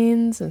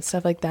soybeans and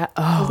stuff like that.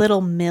 Oh, a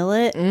little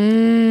millet.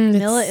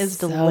 Millet is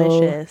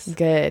delicious. So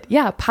good.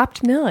 Yeah,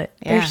 popped millet.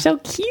 Yeah. They're so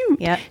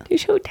cute. Yep. They're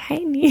so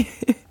tiny.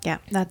 Yeah,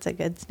 that's a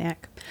good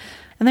snack.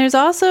 And there's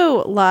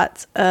also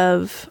lots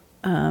of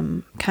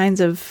kinds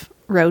of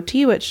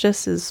roti, which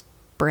just is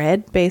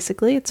bread,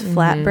 basically. It's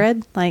flat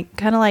bread, like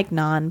kind of like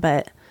naan,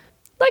 but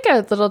like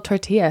a little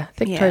tortilla,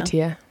 thick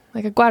tortilla,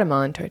 like a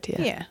Guatemalan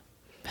tortilla. Yeah.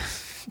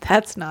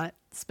 That's not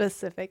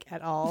specific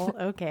at all.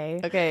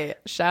 Okay,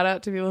 shout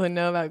out to people who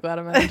know about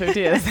Guatemalan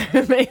tortillas.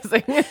 They're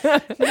amazing.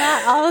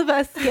 Not all of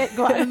us get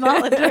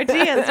Guatemalan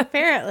tortillas,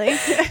 apparently.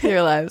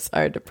 Your lives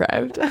are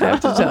deprived, I have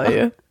to tell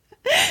you.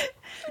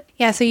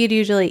 Yeah, so you'd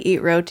usually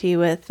eat roti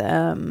with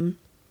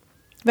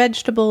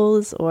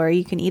vegetables, or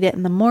you can eat it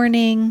in the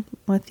morning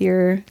with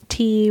your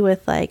tea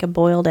with like a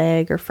boiled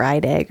egg or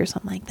fried egg or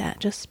something like that.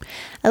 Just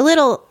a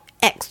little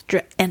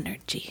extra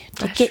energy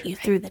to get you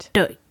through the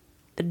day.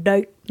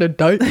 The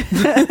date.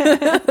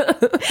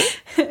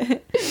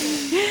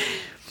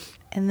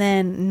 And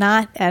then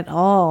not at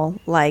all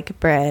like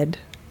bread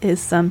is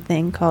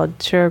something called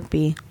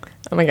chirpy.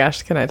 Oh my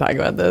gosh, can I talk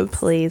about this?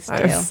 Please do.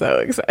 I'm so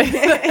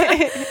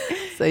excited.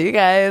 So you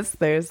guys,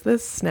 there's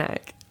this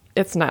snack.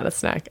 It's not a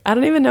snack. I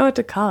don't even know what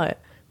to call it.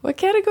 What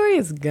category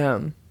is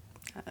gum?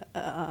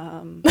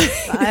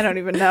 I don't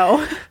even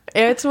know.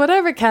 It's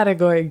whatever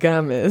category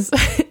gum is.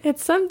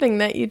 It's something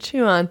that you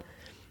chew on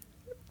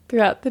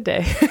throughout the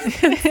day.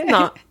 It's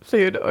not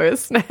food or a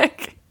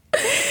snack.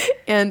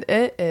 And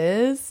it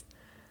is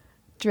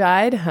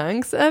dried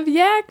hunks of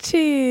yak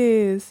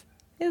cheese.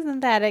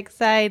 Isn't that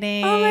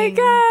exciting? Oh my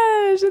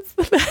gosh, it's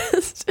the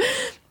best.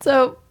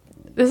 So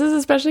this is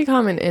especially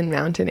common in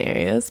mountain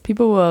areas.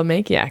 People will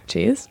make yak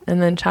cheese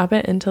and then chop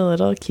it into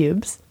little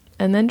cubes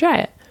and then dry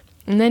it.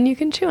 And then you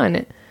can chew on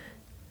it,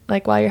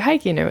 like while you're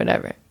hiking or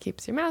whatever.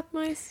 Keeps your mouth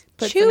moist.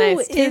 Puts Chew a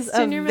nice is taste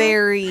in a your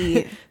very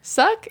mouth.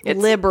 Suck? It's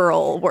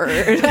liberal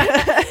word.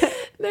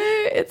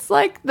 It's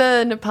like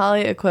the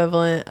Nepali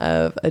equivalent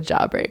of a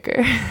jawbreaker.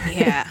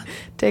 Yeah.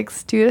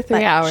 Takes 2 to 3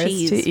 But hours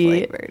cheese to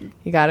eat. flavored.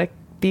 You gotta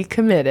be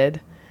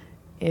committed.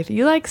 If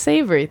you like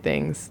savory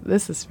things,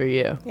 this is for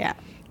you. Yeah.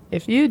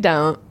 If you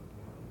don't,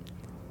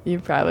 you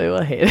probably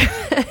will hate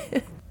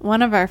it.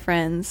 One of our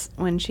friends,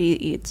 when she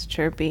eats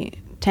chirpy,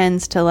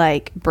 tends to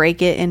like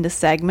break it into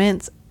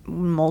segments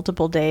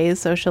multiple days.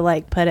 So she'll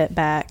like put it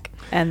back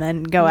and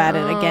then go at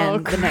it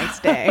again the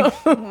next day.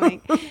 I'm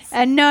like,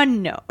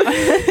 no.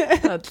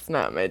 That's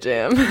not my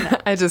jam.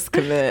 I just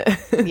commit.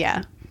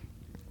 Yeah.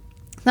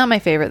 It's not my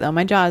favorite though.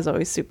 My jaw is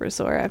always super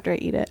sore after I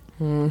eat it.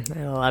 I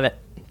love it.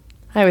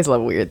 I always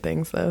love weird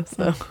things though,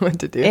 so what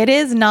to do. It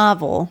is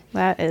novel.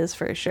 That is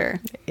for sure.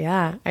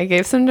 Yeah, I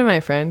gave some to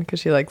my friend because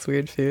she likes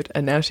weird food,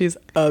 and now she's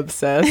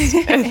obsessed.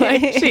 And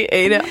like she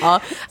ate it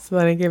all. So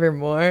then I gave her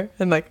more,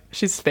 and like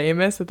she's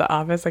famous at the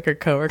office. Like her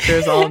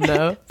coworkers all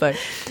know. It's like,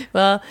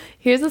 well,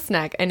 here's a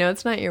snack. I know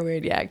it's not your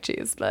weird yak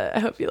cheese, but I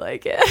hope you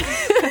like it.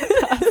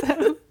 That's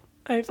awesome.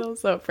 I feel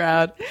so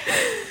proud.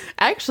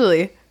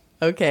 Actually,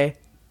 okay.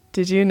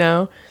 Did you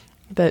know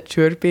that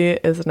Churpi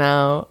is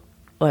now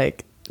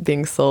like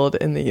being sold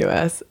in the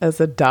US as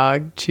a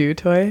dog chew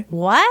toy?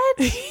 What?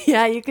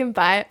 Yeah, you can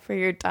buy it for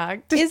your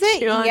dog to Is it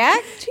chew on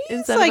yak cheese?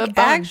 instead of a Like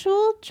bun.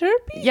 actual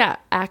chirpy? Yeah,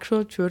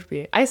 actual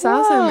Churpi. I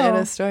saw some in Whoa.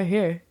 a store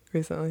here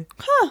recently.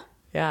 Huh.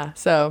 Yeah,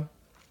 so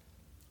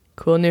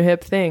cool new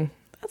hip thing.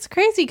 That's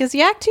crazy because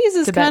yak cheese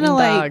is Tibetan kind of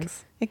like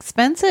dogs.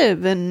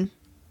 expensive and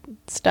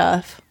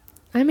stuff.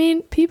 I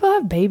mean, people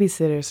have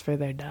babysitters for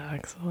their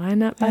dogs. Why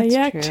not buy That's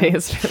yak true.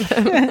 cheese for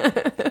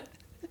them?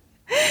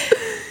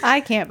 I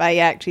can't buy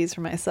yak cheese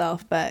for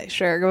myself, but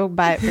sure, go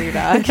buy it for your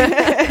dog.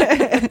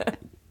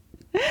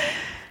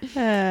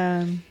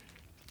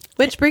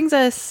 Which brings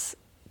us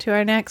to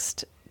our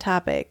next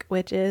topic,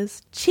 which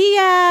is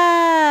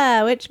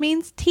chia, which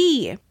means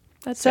tea.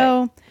 That's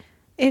So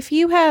if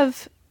you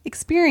have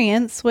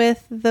experience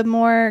with the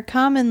more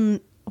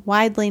common,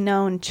 widely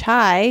known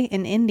chai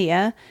in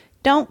India,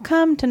 don't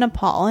come to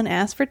Nepal and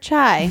ask for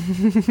chai.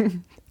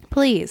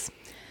 Please.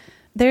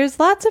 There's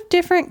lots of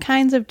different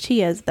kinds of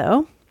chias,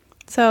 though.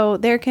 So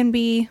there can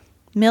be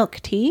milk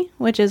tea,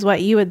 which is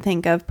what you would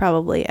think of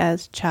probably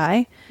as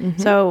chai.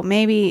 So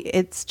maybe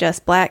it's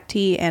just black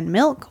tea and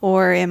milk,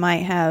 or it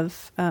might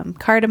have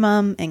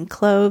cardamom and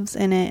cloves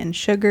in it and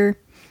sugar.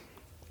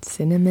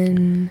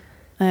 Cinnamon.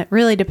 It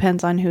really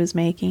depends on who's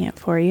making it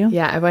for you.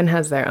 Yeah, everyone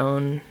has their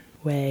own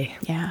way.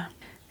 Yeah.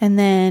 And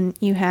then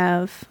you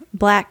have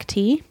black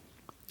tea.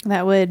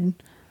 That would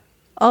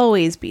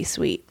always be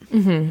sweet.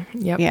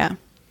 Yep. Yeah.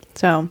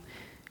 So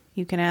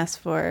you can ask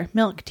for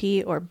milk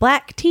tea or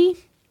black tea.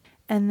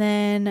 And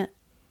then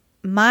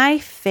my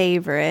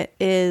favorite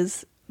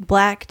is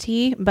black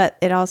tea, but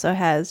it also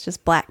has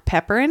just black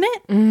pepper in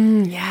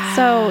it. Yeah.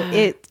 So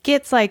it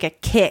gets like a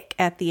kick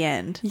at the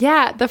end.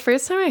 Yeah, the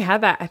first time I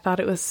had that, I thought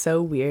it was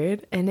so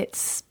weird,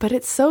 but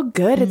it's so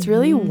good. It's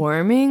really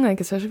warming,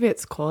 like especially if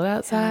it's cold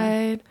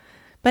outside.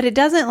 But it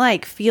doesn't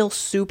like feel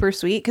super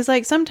sweet because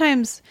like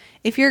sometimes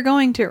if you're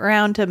going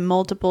around to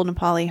multiple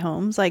Nepali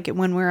homes, like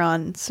when we're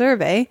on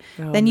survey,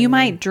 then you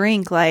might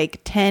drink like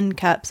 10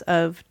 cups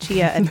of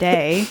chia a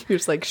day. You're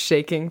just like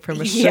shaking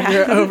from a Yeah.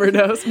 sugar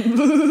overdose.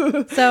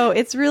 So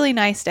it's really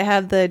nice to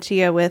have the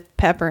chia with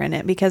pepper in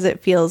it because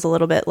it feels a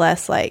little bit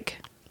less like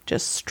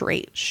just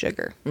straight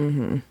sugar.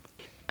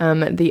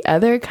 The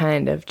other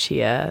kind of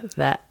chia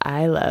that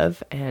I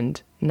love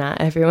and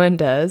not everyone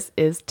does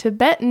is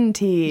Tibetan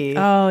tea.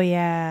 Oh,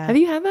 yeah. Have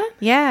you had that?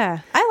 Yeah.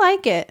 I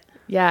like it.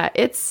 Yeah,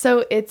 it's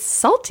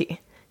salty.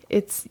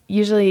 It's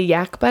usually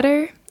yak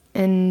butter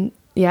and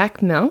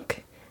yak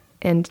milk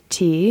and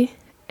tea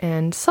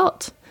and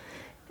salt.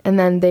 And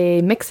then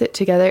they mix it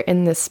together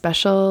in this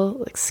special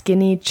like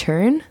skinny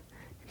churn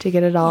to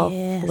get it all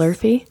Yes.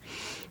 slurpy.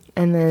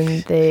 And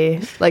then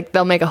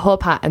they'll make a whole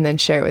pot and then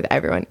share it with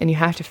everyone, and you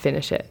have to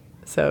finish it.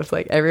 So if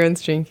like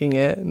everyone's drinking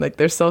it and like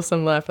there's still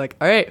some left, like,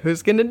 all right,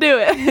 who's gonna do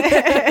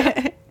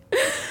it?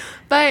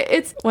 But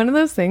it's one of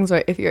those things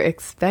where if you're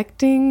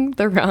expecting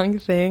the wrong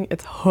thing,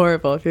 it's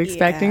horrible. If you're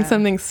expecting Yeah.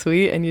 something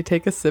sweet and you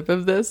take a sip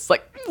of this, it's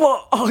like,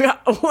 whoa, oh God,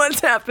 what's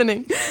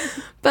happening?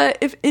 But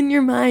if in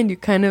your mind you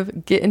kind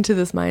of get into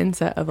this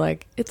mindset of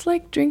like, it's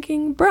like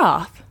drinking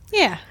broth,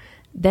 Yeah.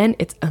 then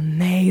it's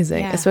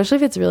amazing. Yeah. Especially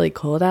if it's really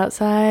cold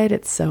outside.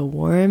 It's so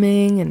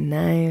warming and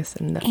nice,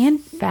 and the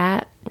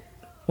fat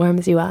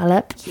warms you all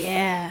up.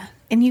 Yeah.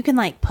 And you can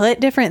like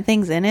put different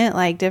things in it,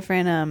 like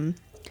different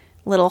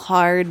little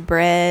hard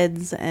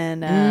breads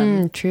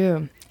and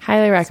True.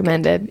 Highly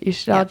recommended. You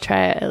should all Yep.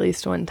 try it at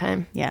least one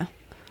time. yeah.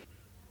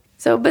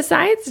 So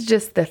besides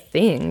just the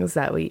things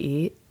that we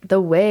eat, the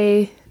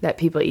way that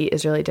people eat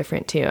is really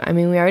different too. I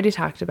mean, we already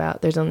talked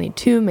about there's only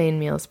 2 main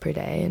meals per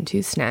day and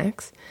 2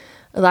 snacks.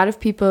 A lot of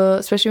people,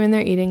 especially when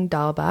they're eating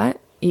dal bhat,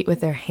 eat with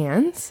their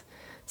hands.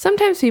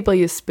 Sometimes people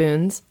use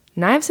spoons.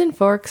 Knives and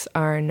forks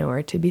are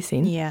nowhere to be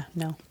seen. Yeah,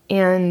 no.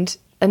 And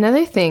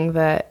another thing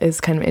that is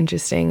kind of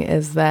interesting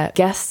is that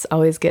guests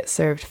always get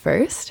served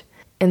first,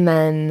 and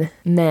then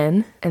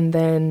men, and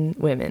then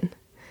women.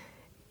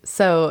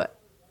 So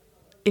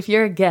if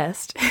you're a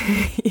guest,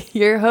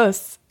 your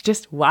hosts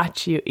just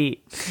watch you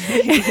eat.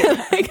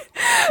 Like,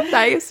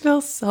 that used to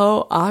feel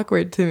so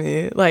awkward to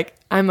me. Like,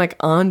 I'm like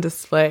on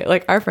display.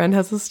 Like, our friend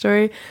has a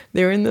story.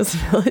 They were in this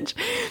village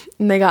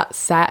and they got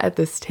sat at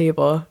this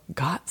table.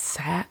 Got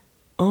sat?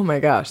 Oh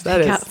my gosh,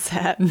 that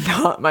is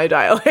not my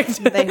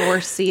dialect. They were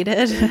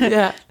seated.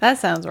 Yeah. That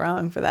sounds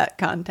wrong for that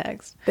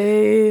context.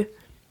 They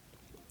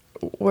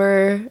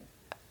were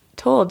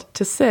told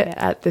to sit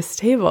at this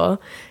table,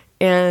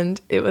 and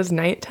it was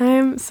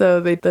nighttime, so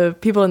the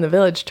people in the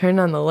village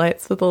turned on the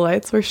lights, so the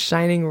lights were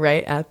shining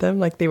right at them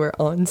like they were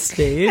on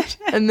stage.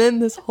 And then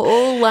this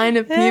whole line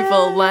of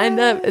people lined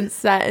up and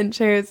sat in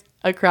chairs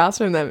across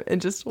from them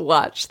and just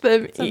watched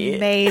them eat.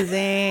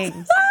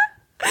 Amazing.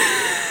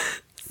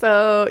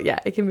 So, yeah,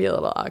 it can be a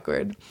little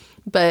awkward.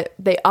 But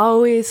they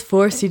always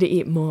force you to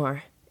eat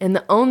more. And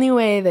the only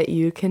way that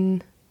you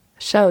can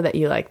show that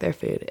you like their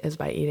food is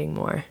by eating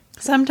more.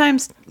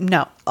 Sometimes,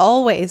 no,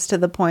 always to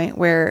the point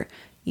where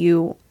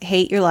you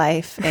hate your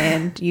life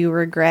and you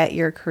regret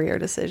your career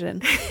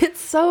decision.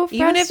 It's so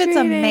frustrating. Even if it's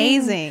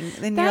amazing,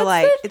 then you're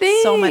like,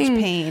 it's so much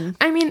pain.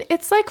 I mean,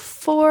 it's like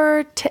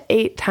 4 to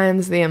 8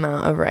 times the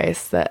amount of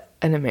rice that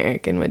an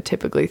American would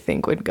typically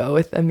think would go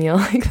with a meal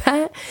like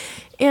that.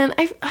 And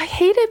I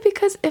hate it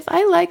because if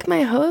I like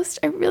my host,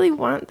 I really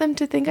want them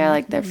to think I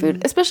like their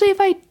food, especially if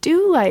I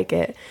do like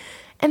it.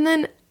 And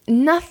then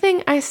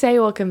nothing I say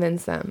will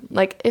convince them.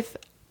 Like, if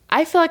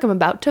I feel like I'm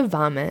about to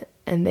vomit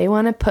and they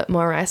want to put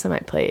more rice on my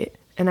plate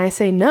and I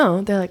say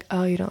no, they're like,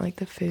 oh, you don't like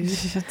the food?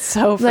 It's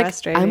so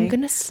frustrating. I'm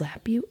going to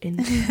slap you in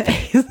the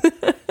face.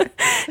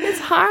 It's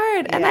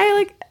hard. Yeah.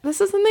 And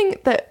this is something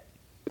that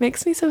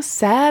makes me so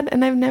sad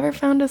and I've never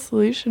found a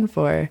solution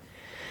for.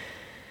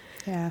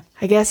 Yeah.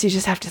 I guess you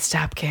just have to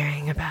stop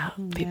caring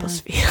about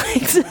people's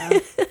feelings. Yeah.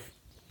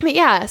 But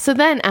yeah, so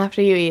then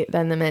after you eat,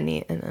 then the men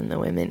eat, and then the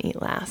women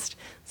eat last.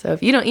 So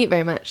if you don't eat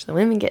very much, the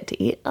women get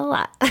to eat a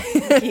lot.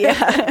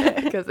 Yeah.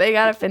 Because they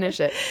got to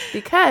finish it.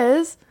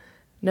 Because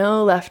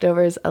no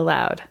leftovers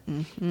allowed.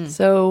 Mm-hmm.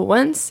 So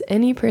once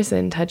any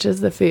person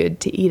touches the food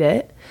to eat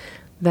it,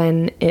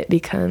 then it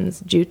becomes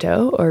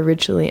juto, or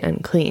ritually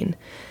unclean.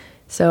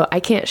 So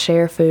I can't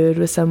share food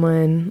with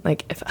someone.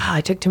 Like, if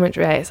I took too much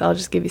rice, I'll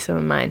just give you some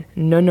of mine.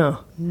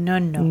 No.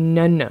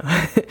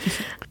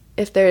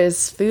 If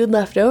there's food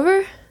left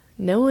over,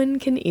 no one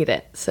can eat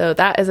it. So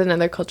that is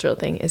another cultural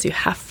thing, is you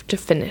have to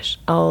finish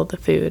all the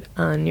food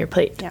on your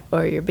plate,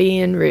 or you're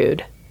being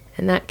rude.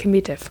 And that can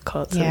be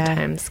difficult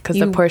sometimes because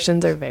the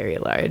portions are very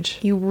large.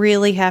 You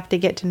really have to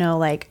get to know,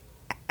 like,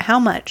 how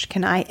much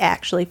can I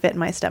actually fit in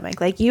my stomach?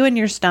 Like, you and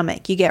your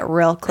stomach, you get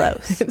real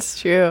close. It's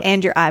true.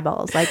 And your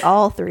eyeballs, like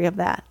all 3 of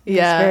that.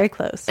 Yeah. It's very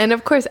close. And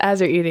of course,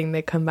 as you're eating,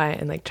 they come by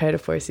and like try to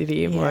force you to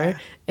eat more.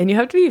 And you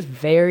have to be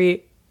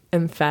very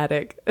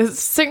emphatic.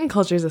 Certain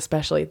cultures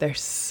especially, they're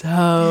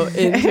so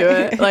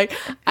into it. Like,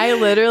 I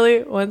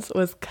literally once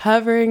was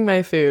covering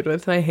my food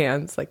with my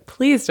hands, like,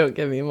 please don't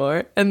give me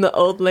more. And the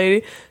old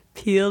lady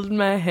peeled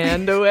my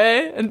hand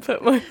away and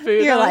put more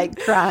food You're on. like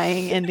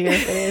crying into your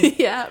food.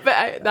 Yeah,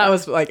 but that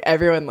was like,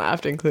 everyone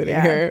laughed, including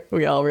her.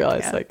 We all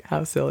realized like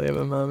how silly of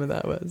a moment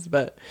that was.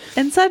 But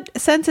and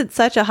since it's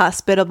such a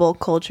hospitable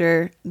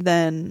culture,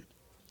 then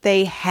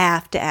they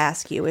have to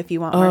ask you if you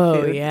want more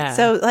food. Yeah.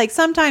 So like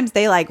sometimes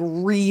they like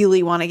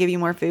really want to give you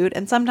more food,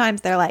 and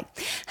sometimes they're like,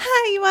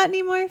 "Hi, you want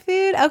any more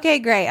food? Okay,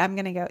 great. I'm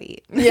gonna go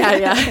eat."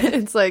 Yeah.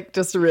 It's like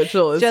just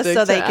ritualistic, just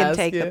so they can ask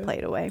take you. the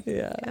plate away.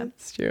 Yeah,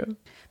 it's true.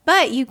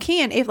 But you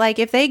can,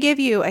 if they give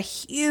you a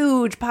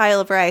huge pile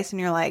of rice and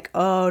you're like,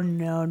 oh,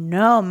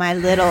 no, my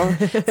little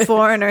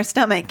foreigner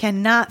stomach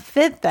cannot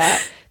fit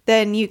that,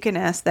 then you can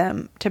ask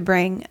them to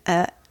bring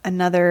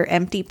another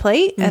empty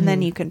plate, and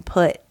then you can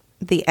put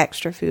the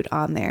extra food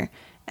on there.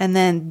 And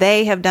then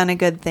they have done a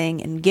good thing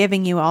in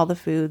giving you all the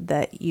food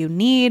that you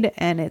need,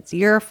 and it's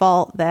your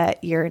fault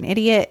that you're an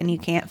idiot and you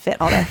can't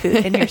fit all that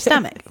food in your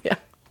stomach. Yeah.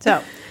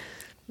 So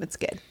it's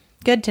good.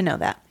 Good to know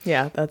that.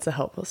 Yeah, that's a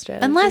helpful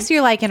strategy. Unless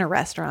you're like in a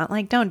restaurant.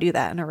 Like, don't do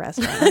that in a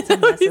restaurant. That's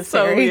unnecessary. It's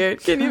so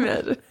weird. Can you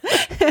imagine?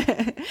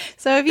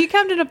 So if you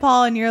come to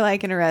Nepal and you're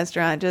like in a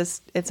restaurant,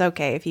 it's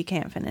okay if you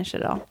can't finish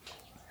it all.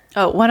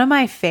 Oh, one of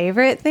my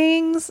favorite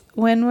things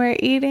when we're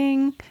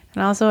eating,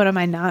 and also one of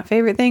my not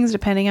favorite things,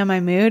 depending on my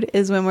mood,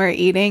 is when we're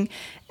eating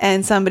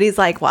and somebody's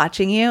like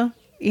watching you,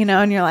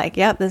 and you're like,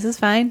 yep, this is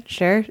fine.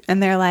 Sure.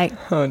 And they're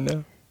like, oh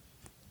no.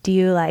 Do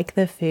you like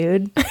the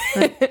food?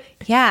 Like,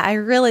 yeah, I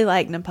really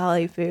like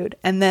Nepali food.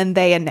 And then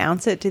they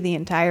announce it to the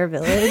entire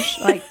village,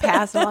 like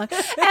pass along.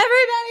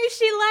 Everybody,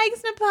 she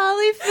likes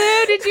Nepali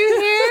food. Did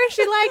you hear?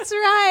 she likes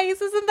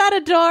rice. Isn't that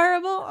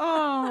adorable?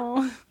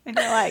 Oh. And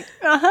you're like,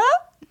 uh-huh.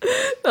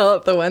 No,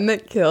 the one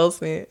that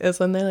kills me is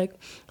when they're like,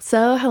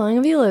 so how long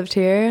have you lived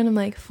here? And I'm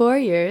like, 4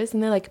 years.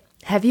 And they're like,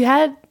 have you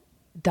had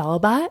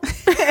Dalbat?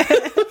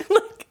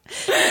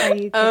 Are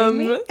you kidding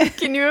me?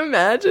 Can you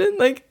imagine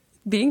like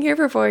being here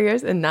for 4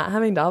 years and not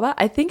having Dalbat?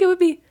 I think it would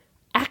be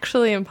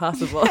actually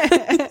impossible.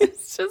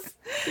 It's just,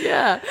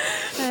 yeah.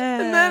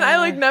 And then I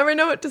like never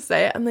know what to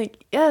say. I'm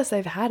like, yes,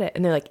 I've had it.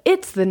 And they're like,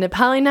 it's the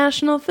Nepali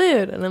national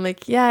food. And I'm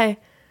like, yeah,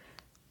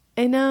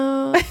 I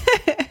know.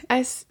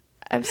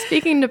 I'm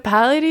speaking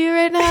Nepali to you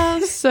right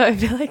now, so I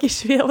feel like you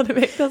should be able to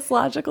make this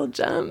logical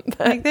jump.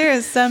 Like there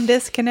is some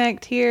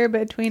disconnect here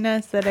between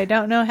us that I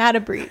don't know how to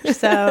breach.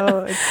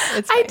 So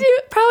it's fine. I do.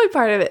 Probably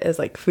part of it is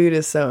like food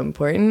is so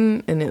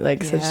important and it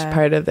like such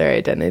part of their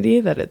identity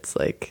that it's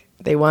like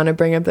they want to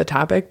bring up the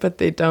topic, but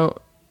they don't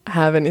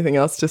have anything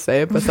else to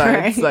say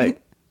besides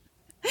like,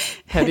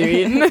 have you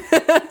eaten?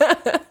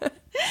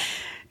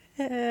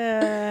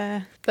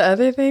 The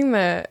other thing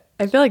that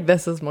I feel like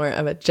this is more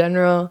of a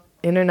general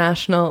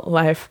international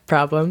life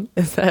problem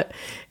is that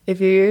if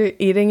you're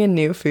eating a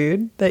new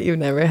food that you've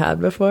never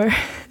had before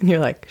and you're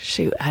like,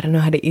 shoot, I don't know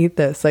how to eat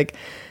this. Like,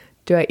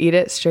 do I eat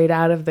it straight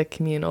out of the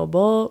communal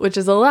bowl, which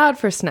is allowed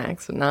for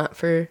snacks, but not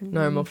for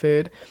normal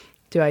food?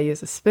 Do I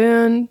use a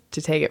spoon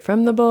to take it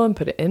from the bowl and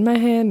put it in my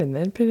hand and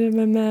then put it in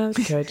my mouth?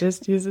 Do I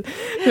just use it?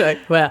 You're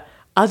like, well,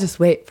 I'll just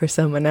wait for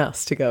someone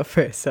else to go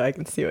first so I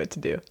can see what to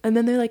do. And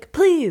then they're like,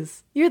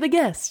 please, you're the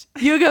guest.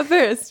 You go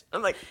first.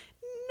 I'm like,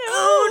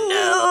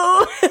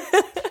 no.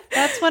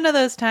 That's one of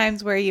those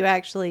times where you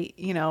actually,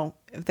 you know,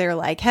 if they're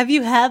like, have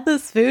you had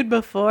this food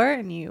before?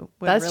 And you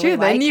would That's really true.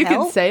 like Then you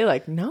help. can say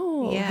like,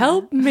 no,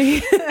 help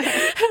me.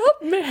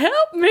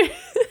 help me.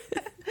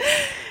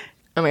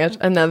 Oh my gosh.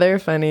 Another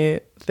funny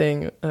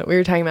thing. We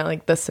were talking about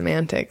like the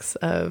semantics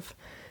of,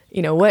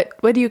 you know,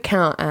 what do you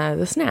count as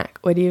a snack?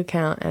 What do you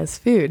count as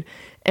food?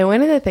 And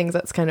one of the things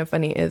that's kind of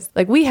funny is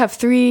like we have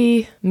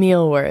 3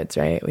 meal words,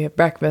 right? We have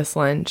breakfast,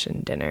 lunch,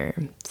 and dinner,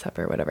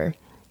 supper, whatever.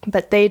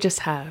 But they just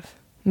have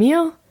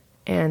meal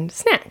and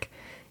snack.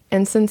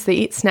 And since they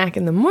eat snack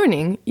in the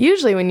morning,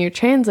 usually when you're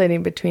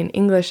translating between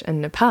English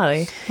and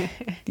Nepali,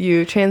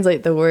 you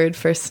translate the word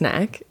for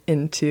snack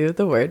into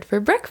the word for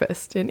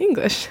breakfast in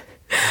English.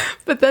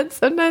 But then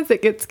sometimes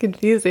it gets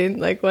confusing.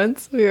 Like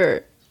once we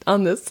were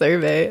on this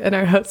survey and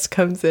our host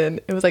comes in,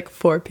 it was like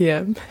 4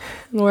 p.m.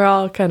 and we're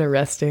all kind of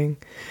resting,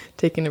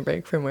 taking a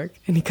break from work.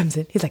 And he comes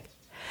in, he's like,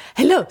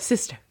 hello,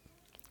 sister.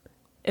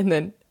 And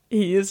then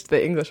he used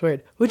the English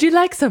word, would you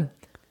like some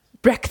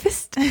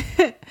breakfast?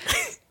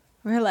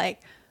 We're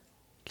like,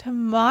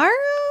 tomorrow?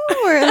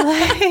 We're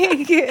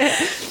like,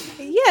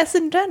 yes,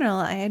 in general,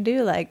 I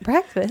do like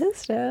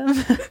breakfast.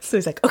 So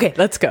he's like, okay,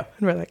 let's go.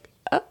 And we're like,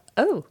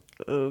 oh,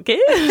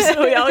 okay.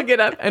 So we all get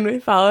up and we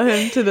follow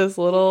him to this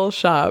little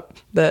shop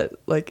that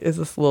like is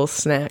this little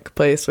snack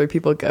place where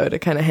people go to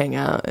kind of hang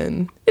out.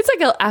 And it's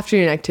like an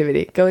afternoon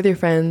activity. Go with your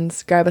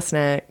friends, grab a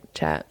snack,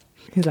 chat.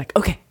 He's like,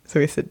 okay. So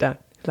we sit down.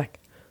 He's like,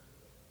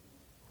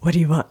 what do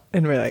you want?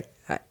 And we're like,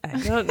 I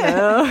don't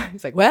know.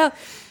 He's like, well,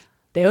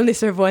 they only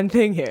serve one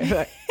thing here. We're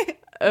like,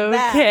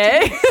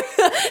 okay.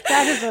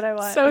 That is what I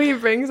want. So he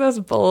brings us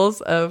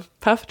bowls of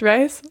puffed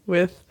rice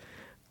with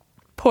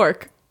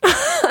pork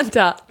on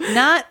top.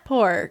 Not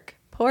pork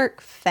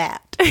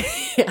fat.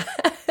 Yeah.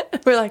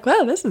 We're like,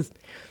 wow, this is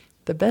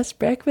the best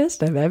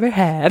breakfast I've ever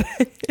had.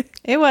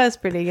 It was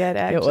pretty good,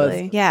 actually.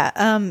 It was.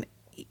 Yeah.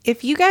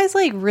 If you guys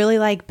like really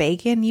like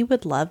bacon, you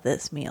would love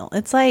this meal.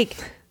 It's like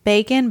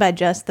bacon, but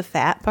just the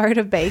fat part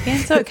of bacon.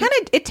 So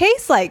it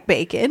tastes like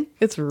bacon.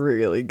 It's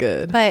really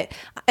good. But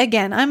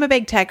again, I'm a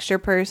big texture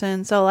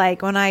person. So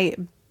like when I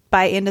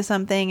bite into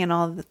something and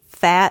all the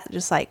fat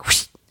just like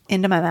whoosh,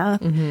 into my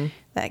mouth,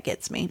 that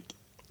gets me.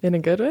 In a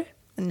good way?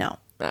 No.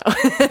 No.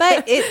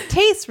 But it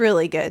tastes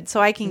really good,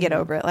 so I can get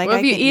over it. Like, well, I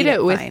if you can eat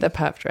it with fine. the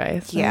puffed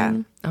rice. Yeah.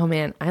 Oh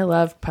man, I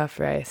love puffed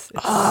rice.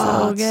 It's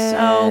so good.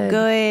 So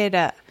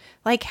good.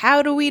 Like,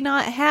 how do we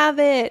not have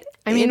it?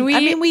 I mean,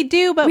 we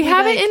do, but we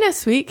have like, it in a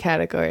sweet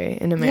category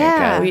in America.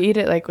 Yeah. We eat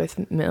it like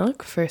with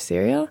milk for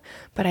cereal,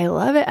 but I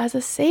love it as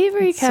a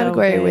savory It's so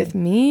category good. with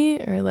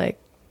meat or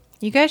like.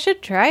 You guys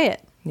should try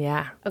it.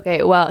 Yeah.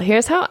 Okay, well,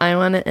 here's how I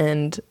want to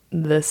end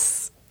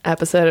this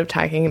episode of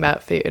talking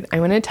about food. I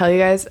want to tell you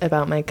guys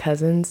about my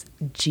cousin's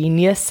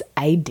genius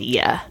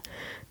idea.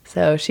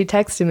 So she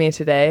texted me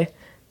today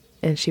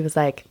and she was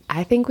like,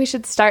 I think we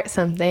should start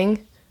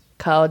something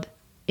called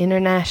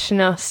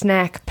International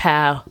Snack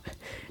Pal.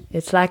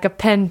 It's like a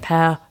pen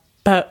pal,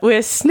 but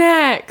with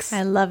snacks.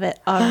 I love it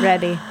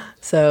already.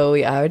 So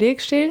we already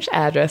exchanged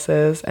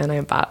addresses and I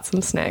bought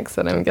some snacks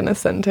that I'm going to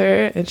send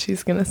her and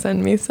she's going to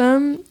send me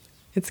some.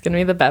 It's going to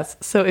be the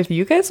best. So if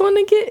you guys want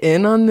to get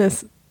in on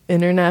this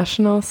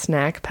International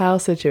Snack Pal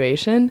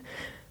situation,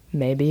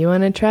 maybe you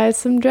want to try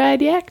some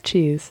dried yak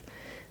cheese.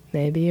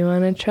 Maybe you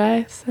want to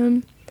try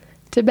some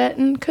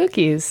Tibetan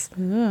cookies.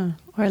 Ooh,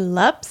 or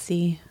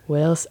Lupsi.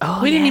 What else? Oh,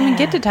 We didn't even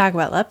get to talk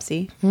about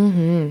Lupsi.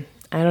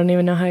 I don't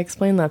even know how to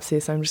explain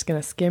Lupsi, so I'm just going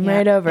to skim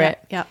right over it.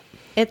 Yeah.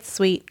 It's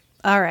sweet.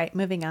 All right,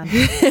 moving on.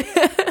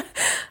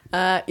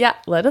 Yeah,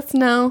 let us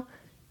know.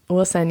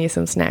 We'll send you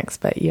some snacks,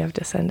 but you have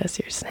to send us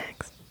your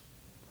snacks.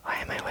 Why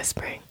am I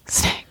whispering?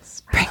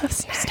 Snacks. Bring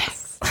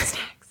snacks.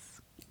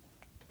 Snacks.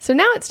 So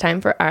now it's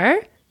time for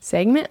our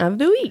segment of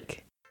the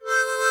week.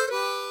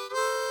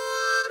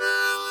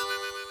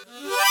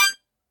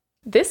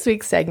 This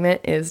week's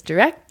segment is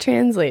direct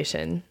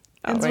translation.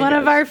 It's one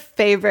of our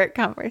favorite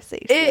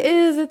conversations. It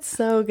is. It's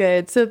so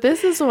good. So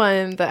this is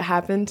one that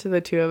happened to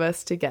the two of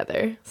us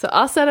together. So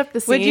I'll set up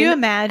the scene. Would you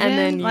imagine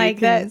and then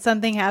that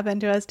something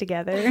happened to us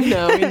together?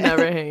 No, we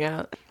never hang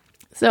out.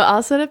 So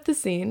I'll set up the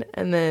scene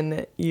and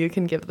then you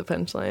can give the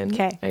punchline.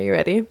 Okay. Are you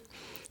ready?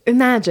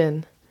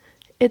 Imagine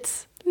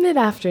it's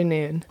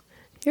mid-afternoon.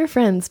 Your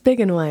friends,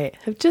 Big and White,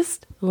 have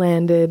just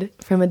landed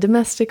from a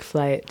domestic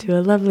flight to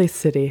a lovely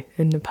city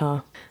in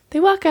Nepal. They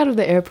walk out of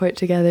the airport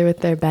together with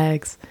their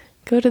bags,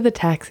 go to the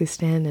taxi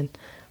stand and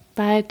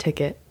buy a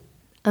ticket.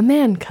 A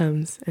man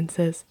comes and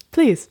says,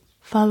 "Please,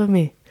 follow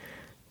me."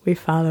 We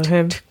follow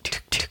him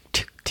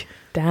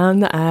down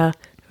the aisle.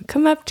 We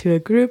come up to a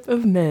group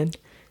of men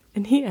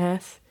and he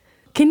asks,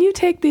 "Can you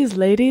take these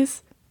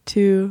ladies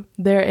to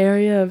their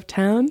area of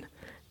town?"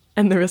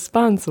 And the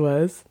response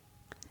was,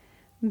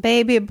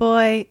 "Baby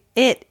boy,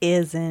 it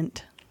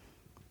isn't."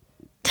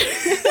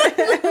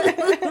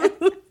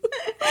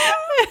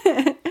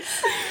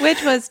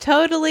 Which was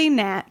totally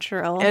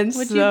natural. and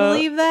Would so you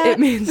believe that? It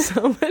made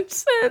so much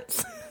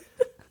sense.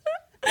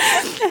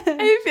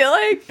 I feel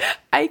like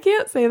I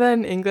can't say that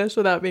in English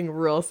without being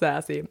real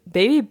sassy.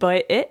 Baby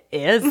boy, it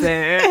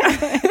isn't.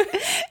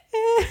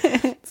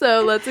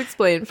 So let's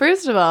explain.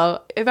 First of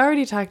all, I've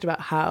already talked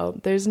about how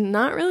there's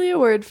not really a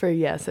word for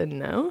yes and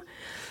no.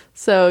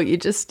 So you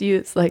just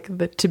use like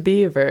the to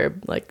be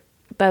verb, like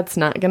that's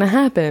not going to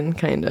happen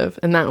kind of.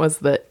 And that was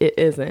the it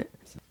isn't.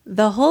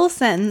 The whole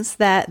sentence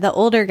that the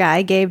older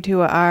guy gave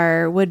to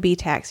our would-be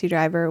taxi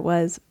driver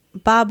was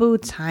Babu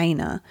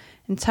China.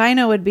 And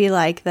China would be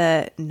like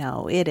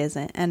no, it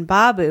isn't. And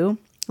Babu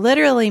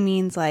literally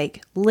means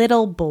like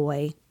little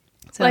boy.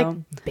 So,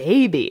 like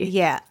baby.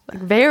 Yeah.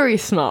 Like very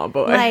small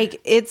boy.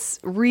 Like it's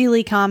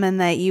really common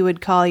that you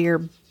would call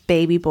your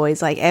baby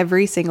boys, like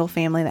every single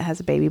family that has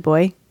a baby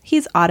boy,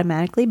 he's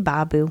automatically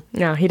Babu.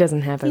 No, he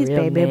doesn't have a He's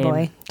real baby name.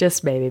 boy.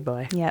 Just baby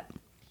boy. Yep.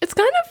 It's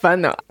kind of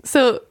fun though.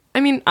 So, I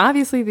mean,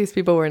 obviously these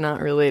people were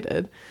not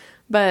related,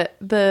 but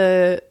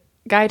the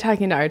guy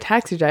talking to our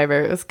taxi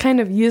driver was kind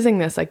of using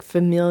this like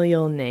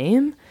familial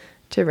name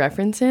to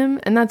reference him.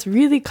 And that's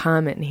really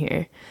common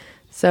here.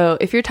 So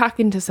if you're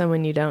talking to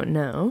someone you don't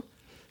know,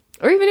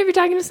 or even if you're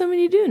talking to someone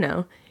you do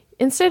know,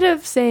 instead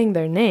of saying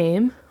their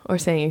name or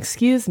saying,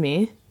 "Excuse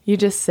me," you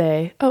just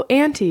say, "Oh,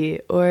 auntie,"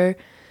 or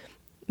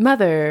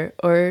mother,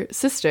 or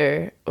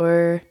sister,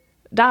 or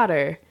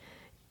daughter.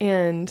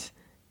 And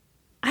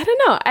I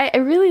don't know. I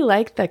really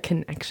like the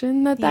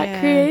connection that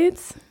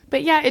creates.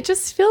 But yeah, it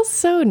just feels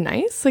so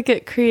nice. Like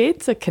it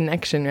creates a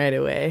connection right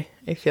away,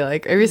 I feel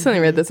like. I recently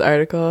read this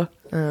article.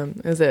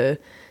 It was an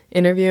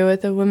interview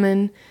with a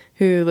woman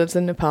who lives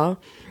in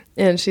Nepal.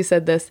 And she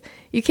said this: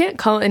 "You can't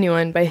call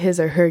anyone by his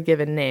or her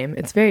given name.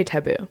 It's very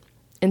taboo.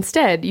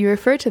 Instead, you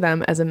refer to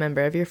them as a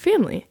member of your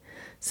family.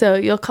 So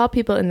you'll call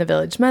people in the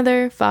village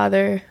mother,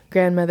 father,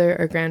 grandmother,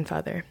 or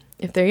grandfather.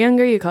 If they're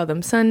younger, you call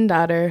them son,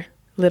 daughter,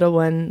 little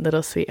one,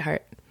 little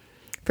sweetheart.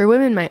 For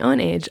women my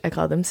own age, I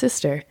call them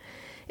sister.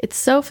 It's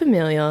so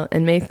familial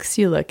and makes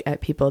you look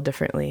at people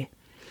differently.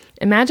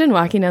 Imagine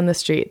walking down the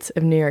streets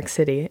of New York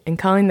City and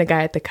calling the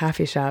guy at the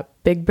coffee shop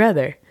Big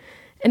Brother,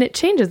 and it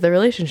changes the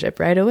relationship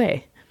right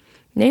away.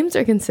 Names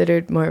are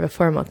considered more of a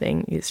formal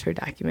thing used for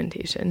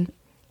documentation."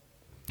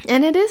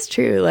 And it is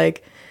true.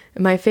 Like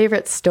my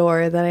favorite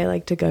store that I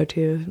like to go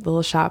to, the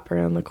little shop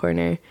around the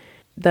corner,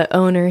 the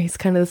owner, he's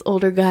kind of this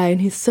older guy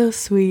and he's so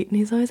sweet and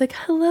he's always like,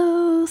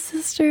 "Hello,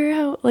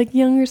 sister,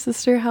 younger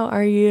sister, how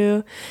are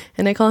you?"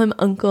 And I call him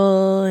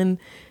uncle, and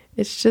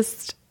it's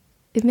just,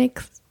 it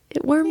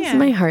warms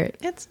my heart.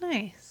 It's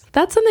nice.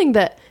 That's something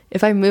that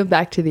if I moved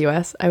back to the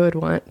US, I would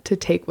want to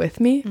take with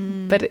me,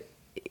 but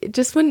it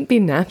just wouldn't be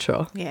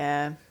natural.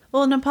 Yeah.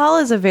 Well, Nepal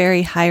is a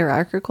very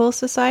hierarchical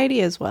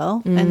society as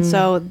well. And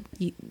so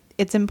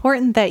it's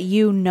important that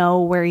you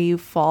know where you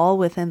fall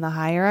within the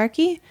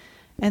hierarchy.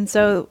 And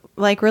so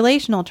like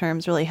relational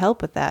terms really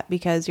help with that,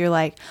 because you're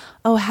like,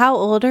 "Oh, how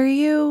old are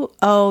you?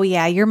 Oh,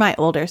 yeah, you're my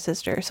older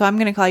sister. So I'm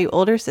going to call you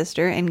older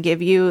sister and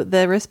give you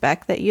the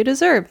respect that you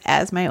deserve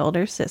as my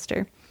older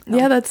sister."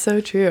 Yeah, that's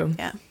so true.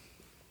 Yeah.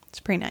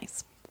 It's pretty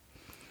nice.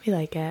 We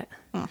like it.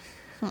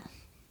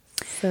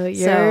 So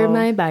you're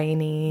my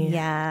Biny.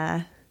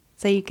 Yeah.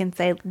 So you can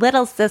say,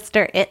 "Little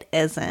sister, it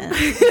isn't."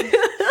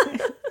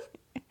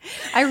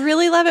 I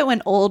really love it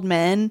when old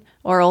men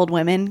or old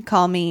women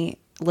call me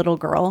little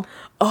girl.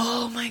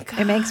 Oh my God.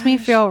 It makes me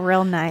feel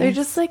real nice. They're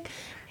just like,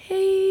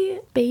 "Hey,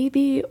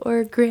 baby,"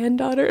 or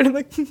granddaughter. And I'm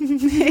like,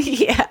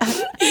 yeah.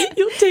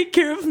 "You'll take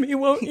care of me,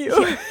 won't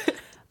you?"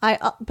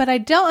 But I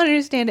don't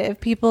understand it if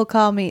people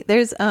call me,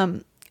 there's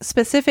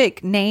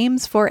specific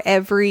names for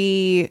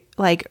every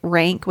like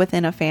rank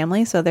within a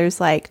family. So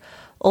there's like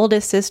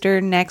oldest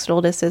sister, next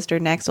oldest sister,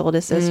 next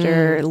oldest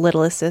sister,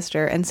 littlest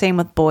sister, and same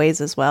with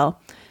boys as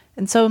well.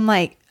 And so I'm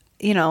like,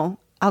 you know,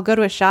 I'll go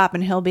to a shop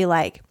and he'll be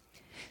like,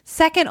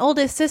 second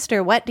oldest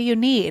sister, what do you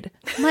need?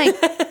 I'm like,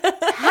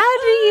 how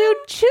do you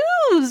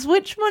choose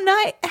which one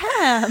I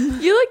am?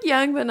 You look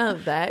young, but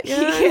not that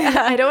young.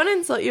 Yeah. I don't want to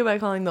insult you by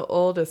calling the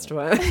oldest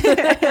one.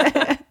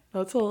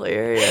 That's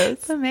hilarious.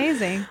 It's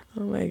amazing.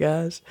 Oh my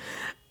gosh.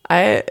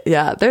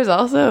 There's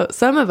also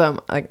some of them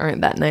like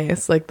aren't that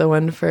nice. Like the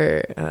one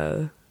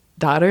for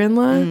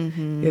daughter-in-law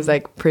is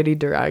like pretty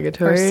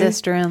derogatory. Or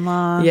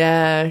sister-in-law.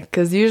 Yeah,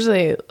 because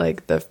usually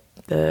like the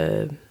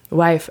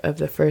wife of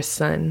the first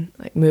son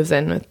like moves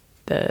in with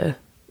the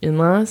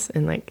in-laws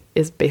and like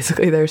is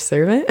basically their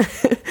servant.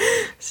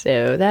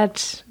 So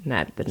that's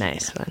not the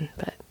nice one,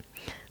 but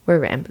we're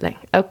rambling.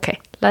 Okay,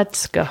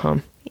 let's go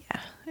home. Yeah.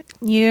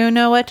 You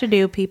know what to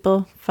do,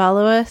 people.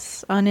 Follow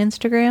us on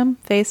Instagram,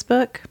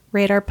 Facebook,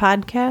 rate our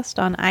podcast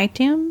on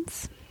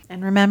iTunes.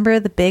 And remember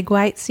the big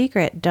white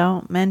secret.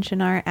 Don't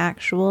mention our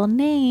actual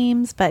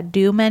names, but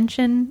do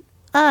mention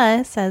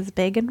us as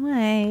Big and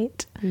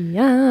White.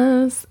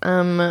 Yes.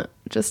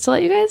 Just to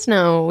let you guys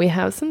know, we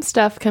have some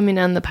stuff coming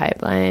down the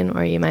pipeline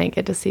where you might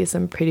get to see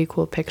some pretty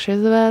cool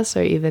pictures of us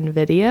or even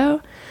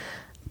video.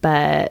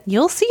 But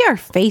you'll see our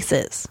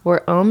faces.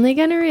 We're only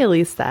going to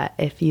release that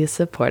if you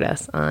support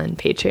us on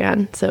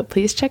Patreon. So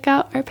please check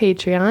out our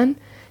Patreon.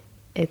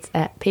 It's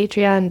at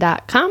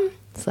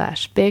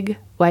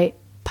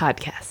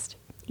patreon.com/bigwhitepodcast.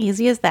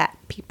 Easy as that,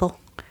 people.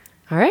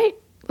 All right.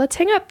 Let's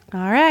hang up.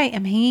 All right.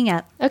 I'm hanging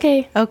up.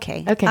 Okay.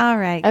 Okay. Okay. All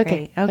right.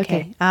 Okay. Great. Okay.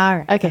 Okay. All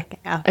right. Okay. Okay.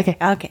 Okay.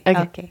 Okay.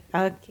 Okay. Okay.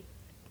 Okay.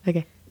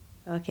 Okay.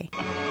 Okay.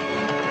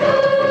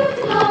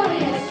 Okay.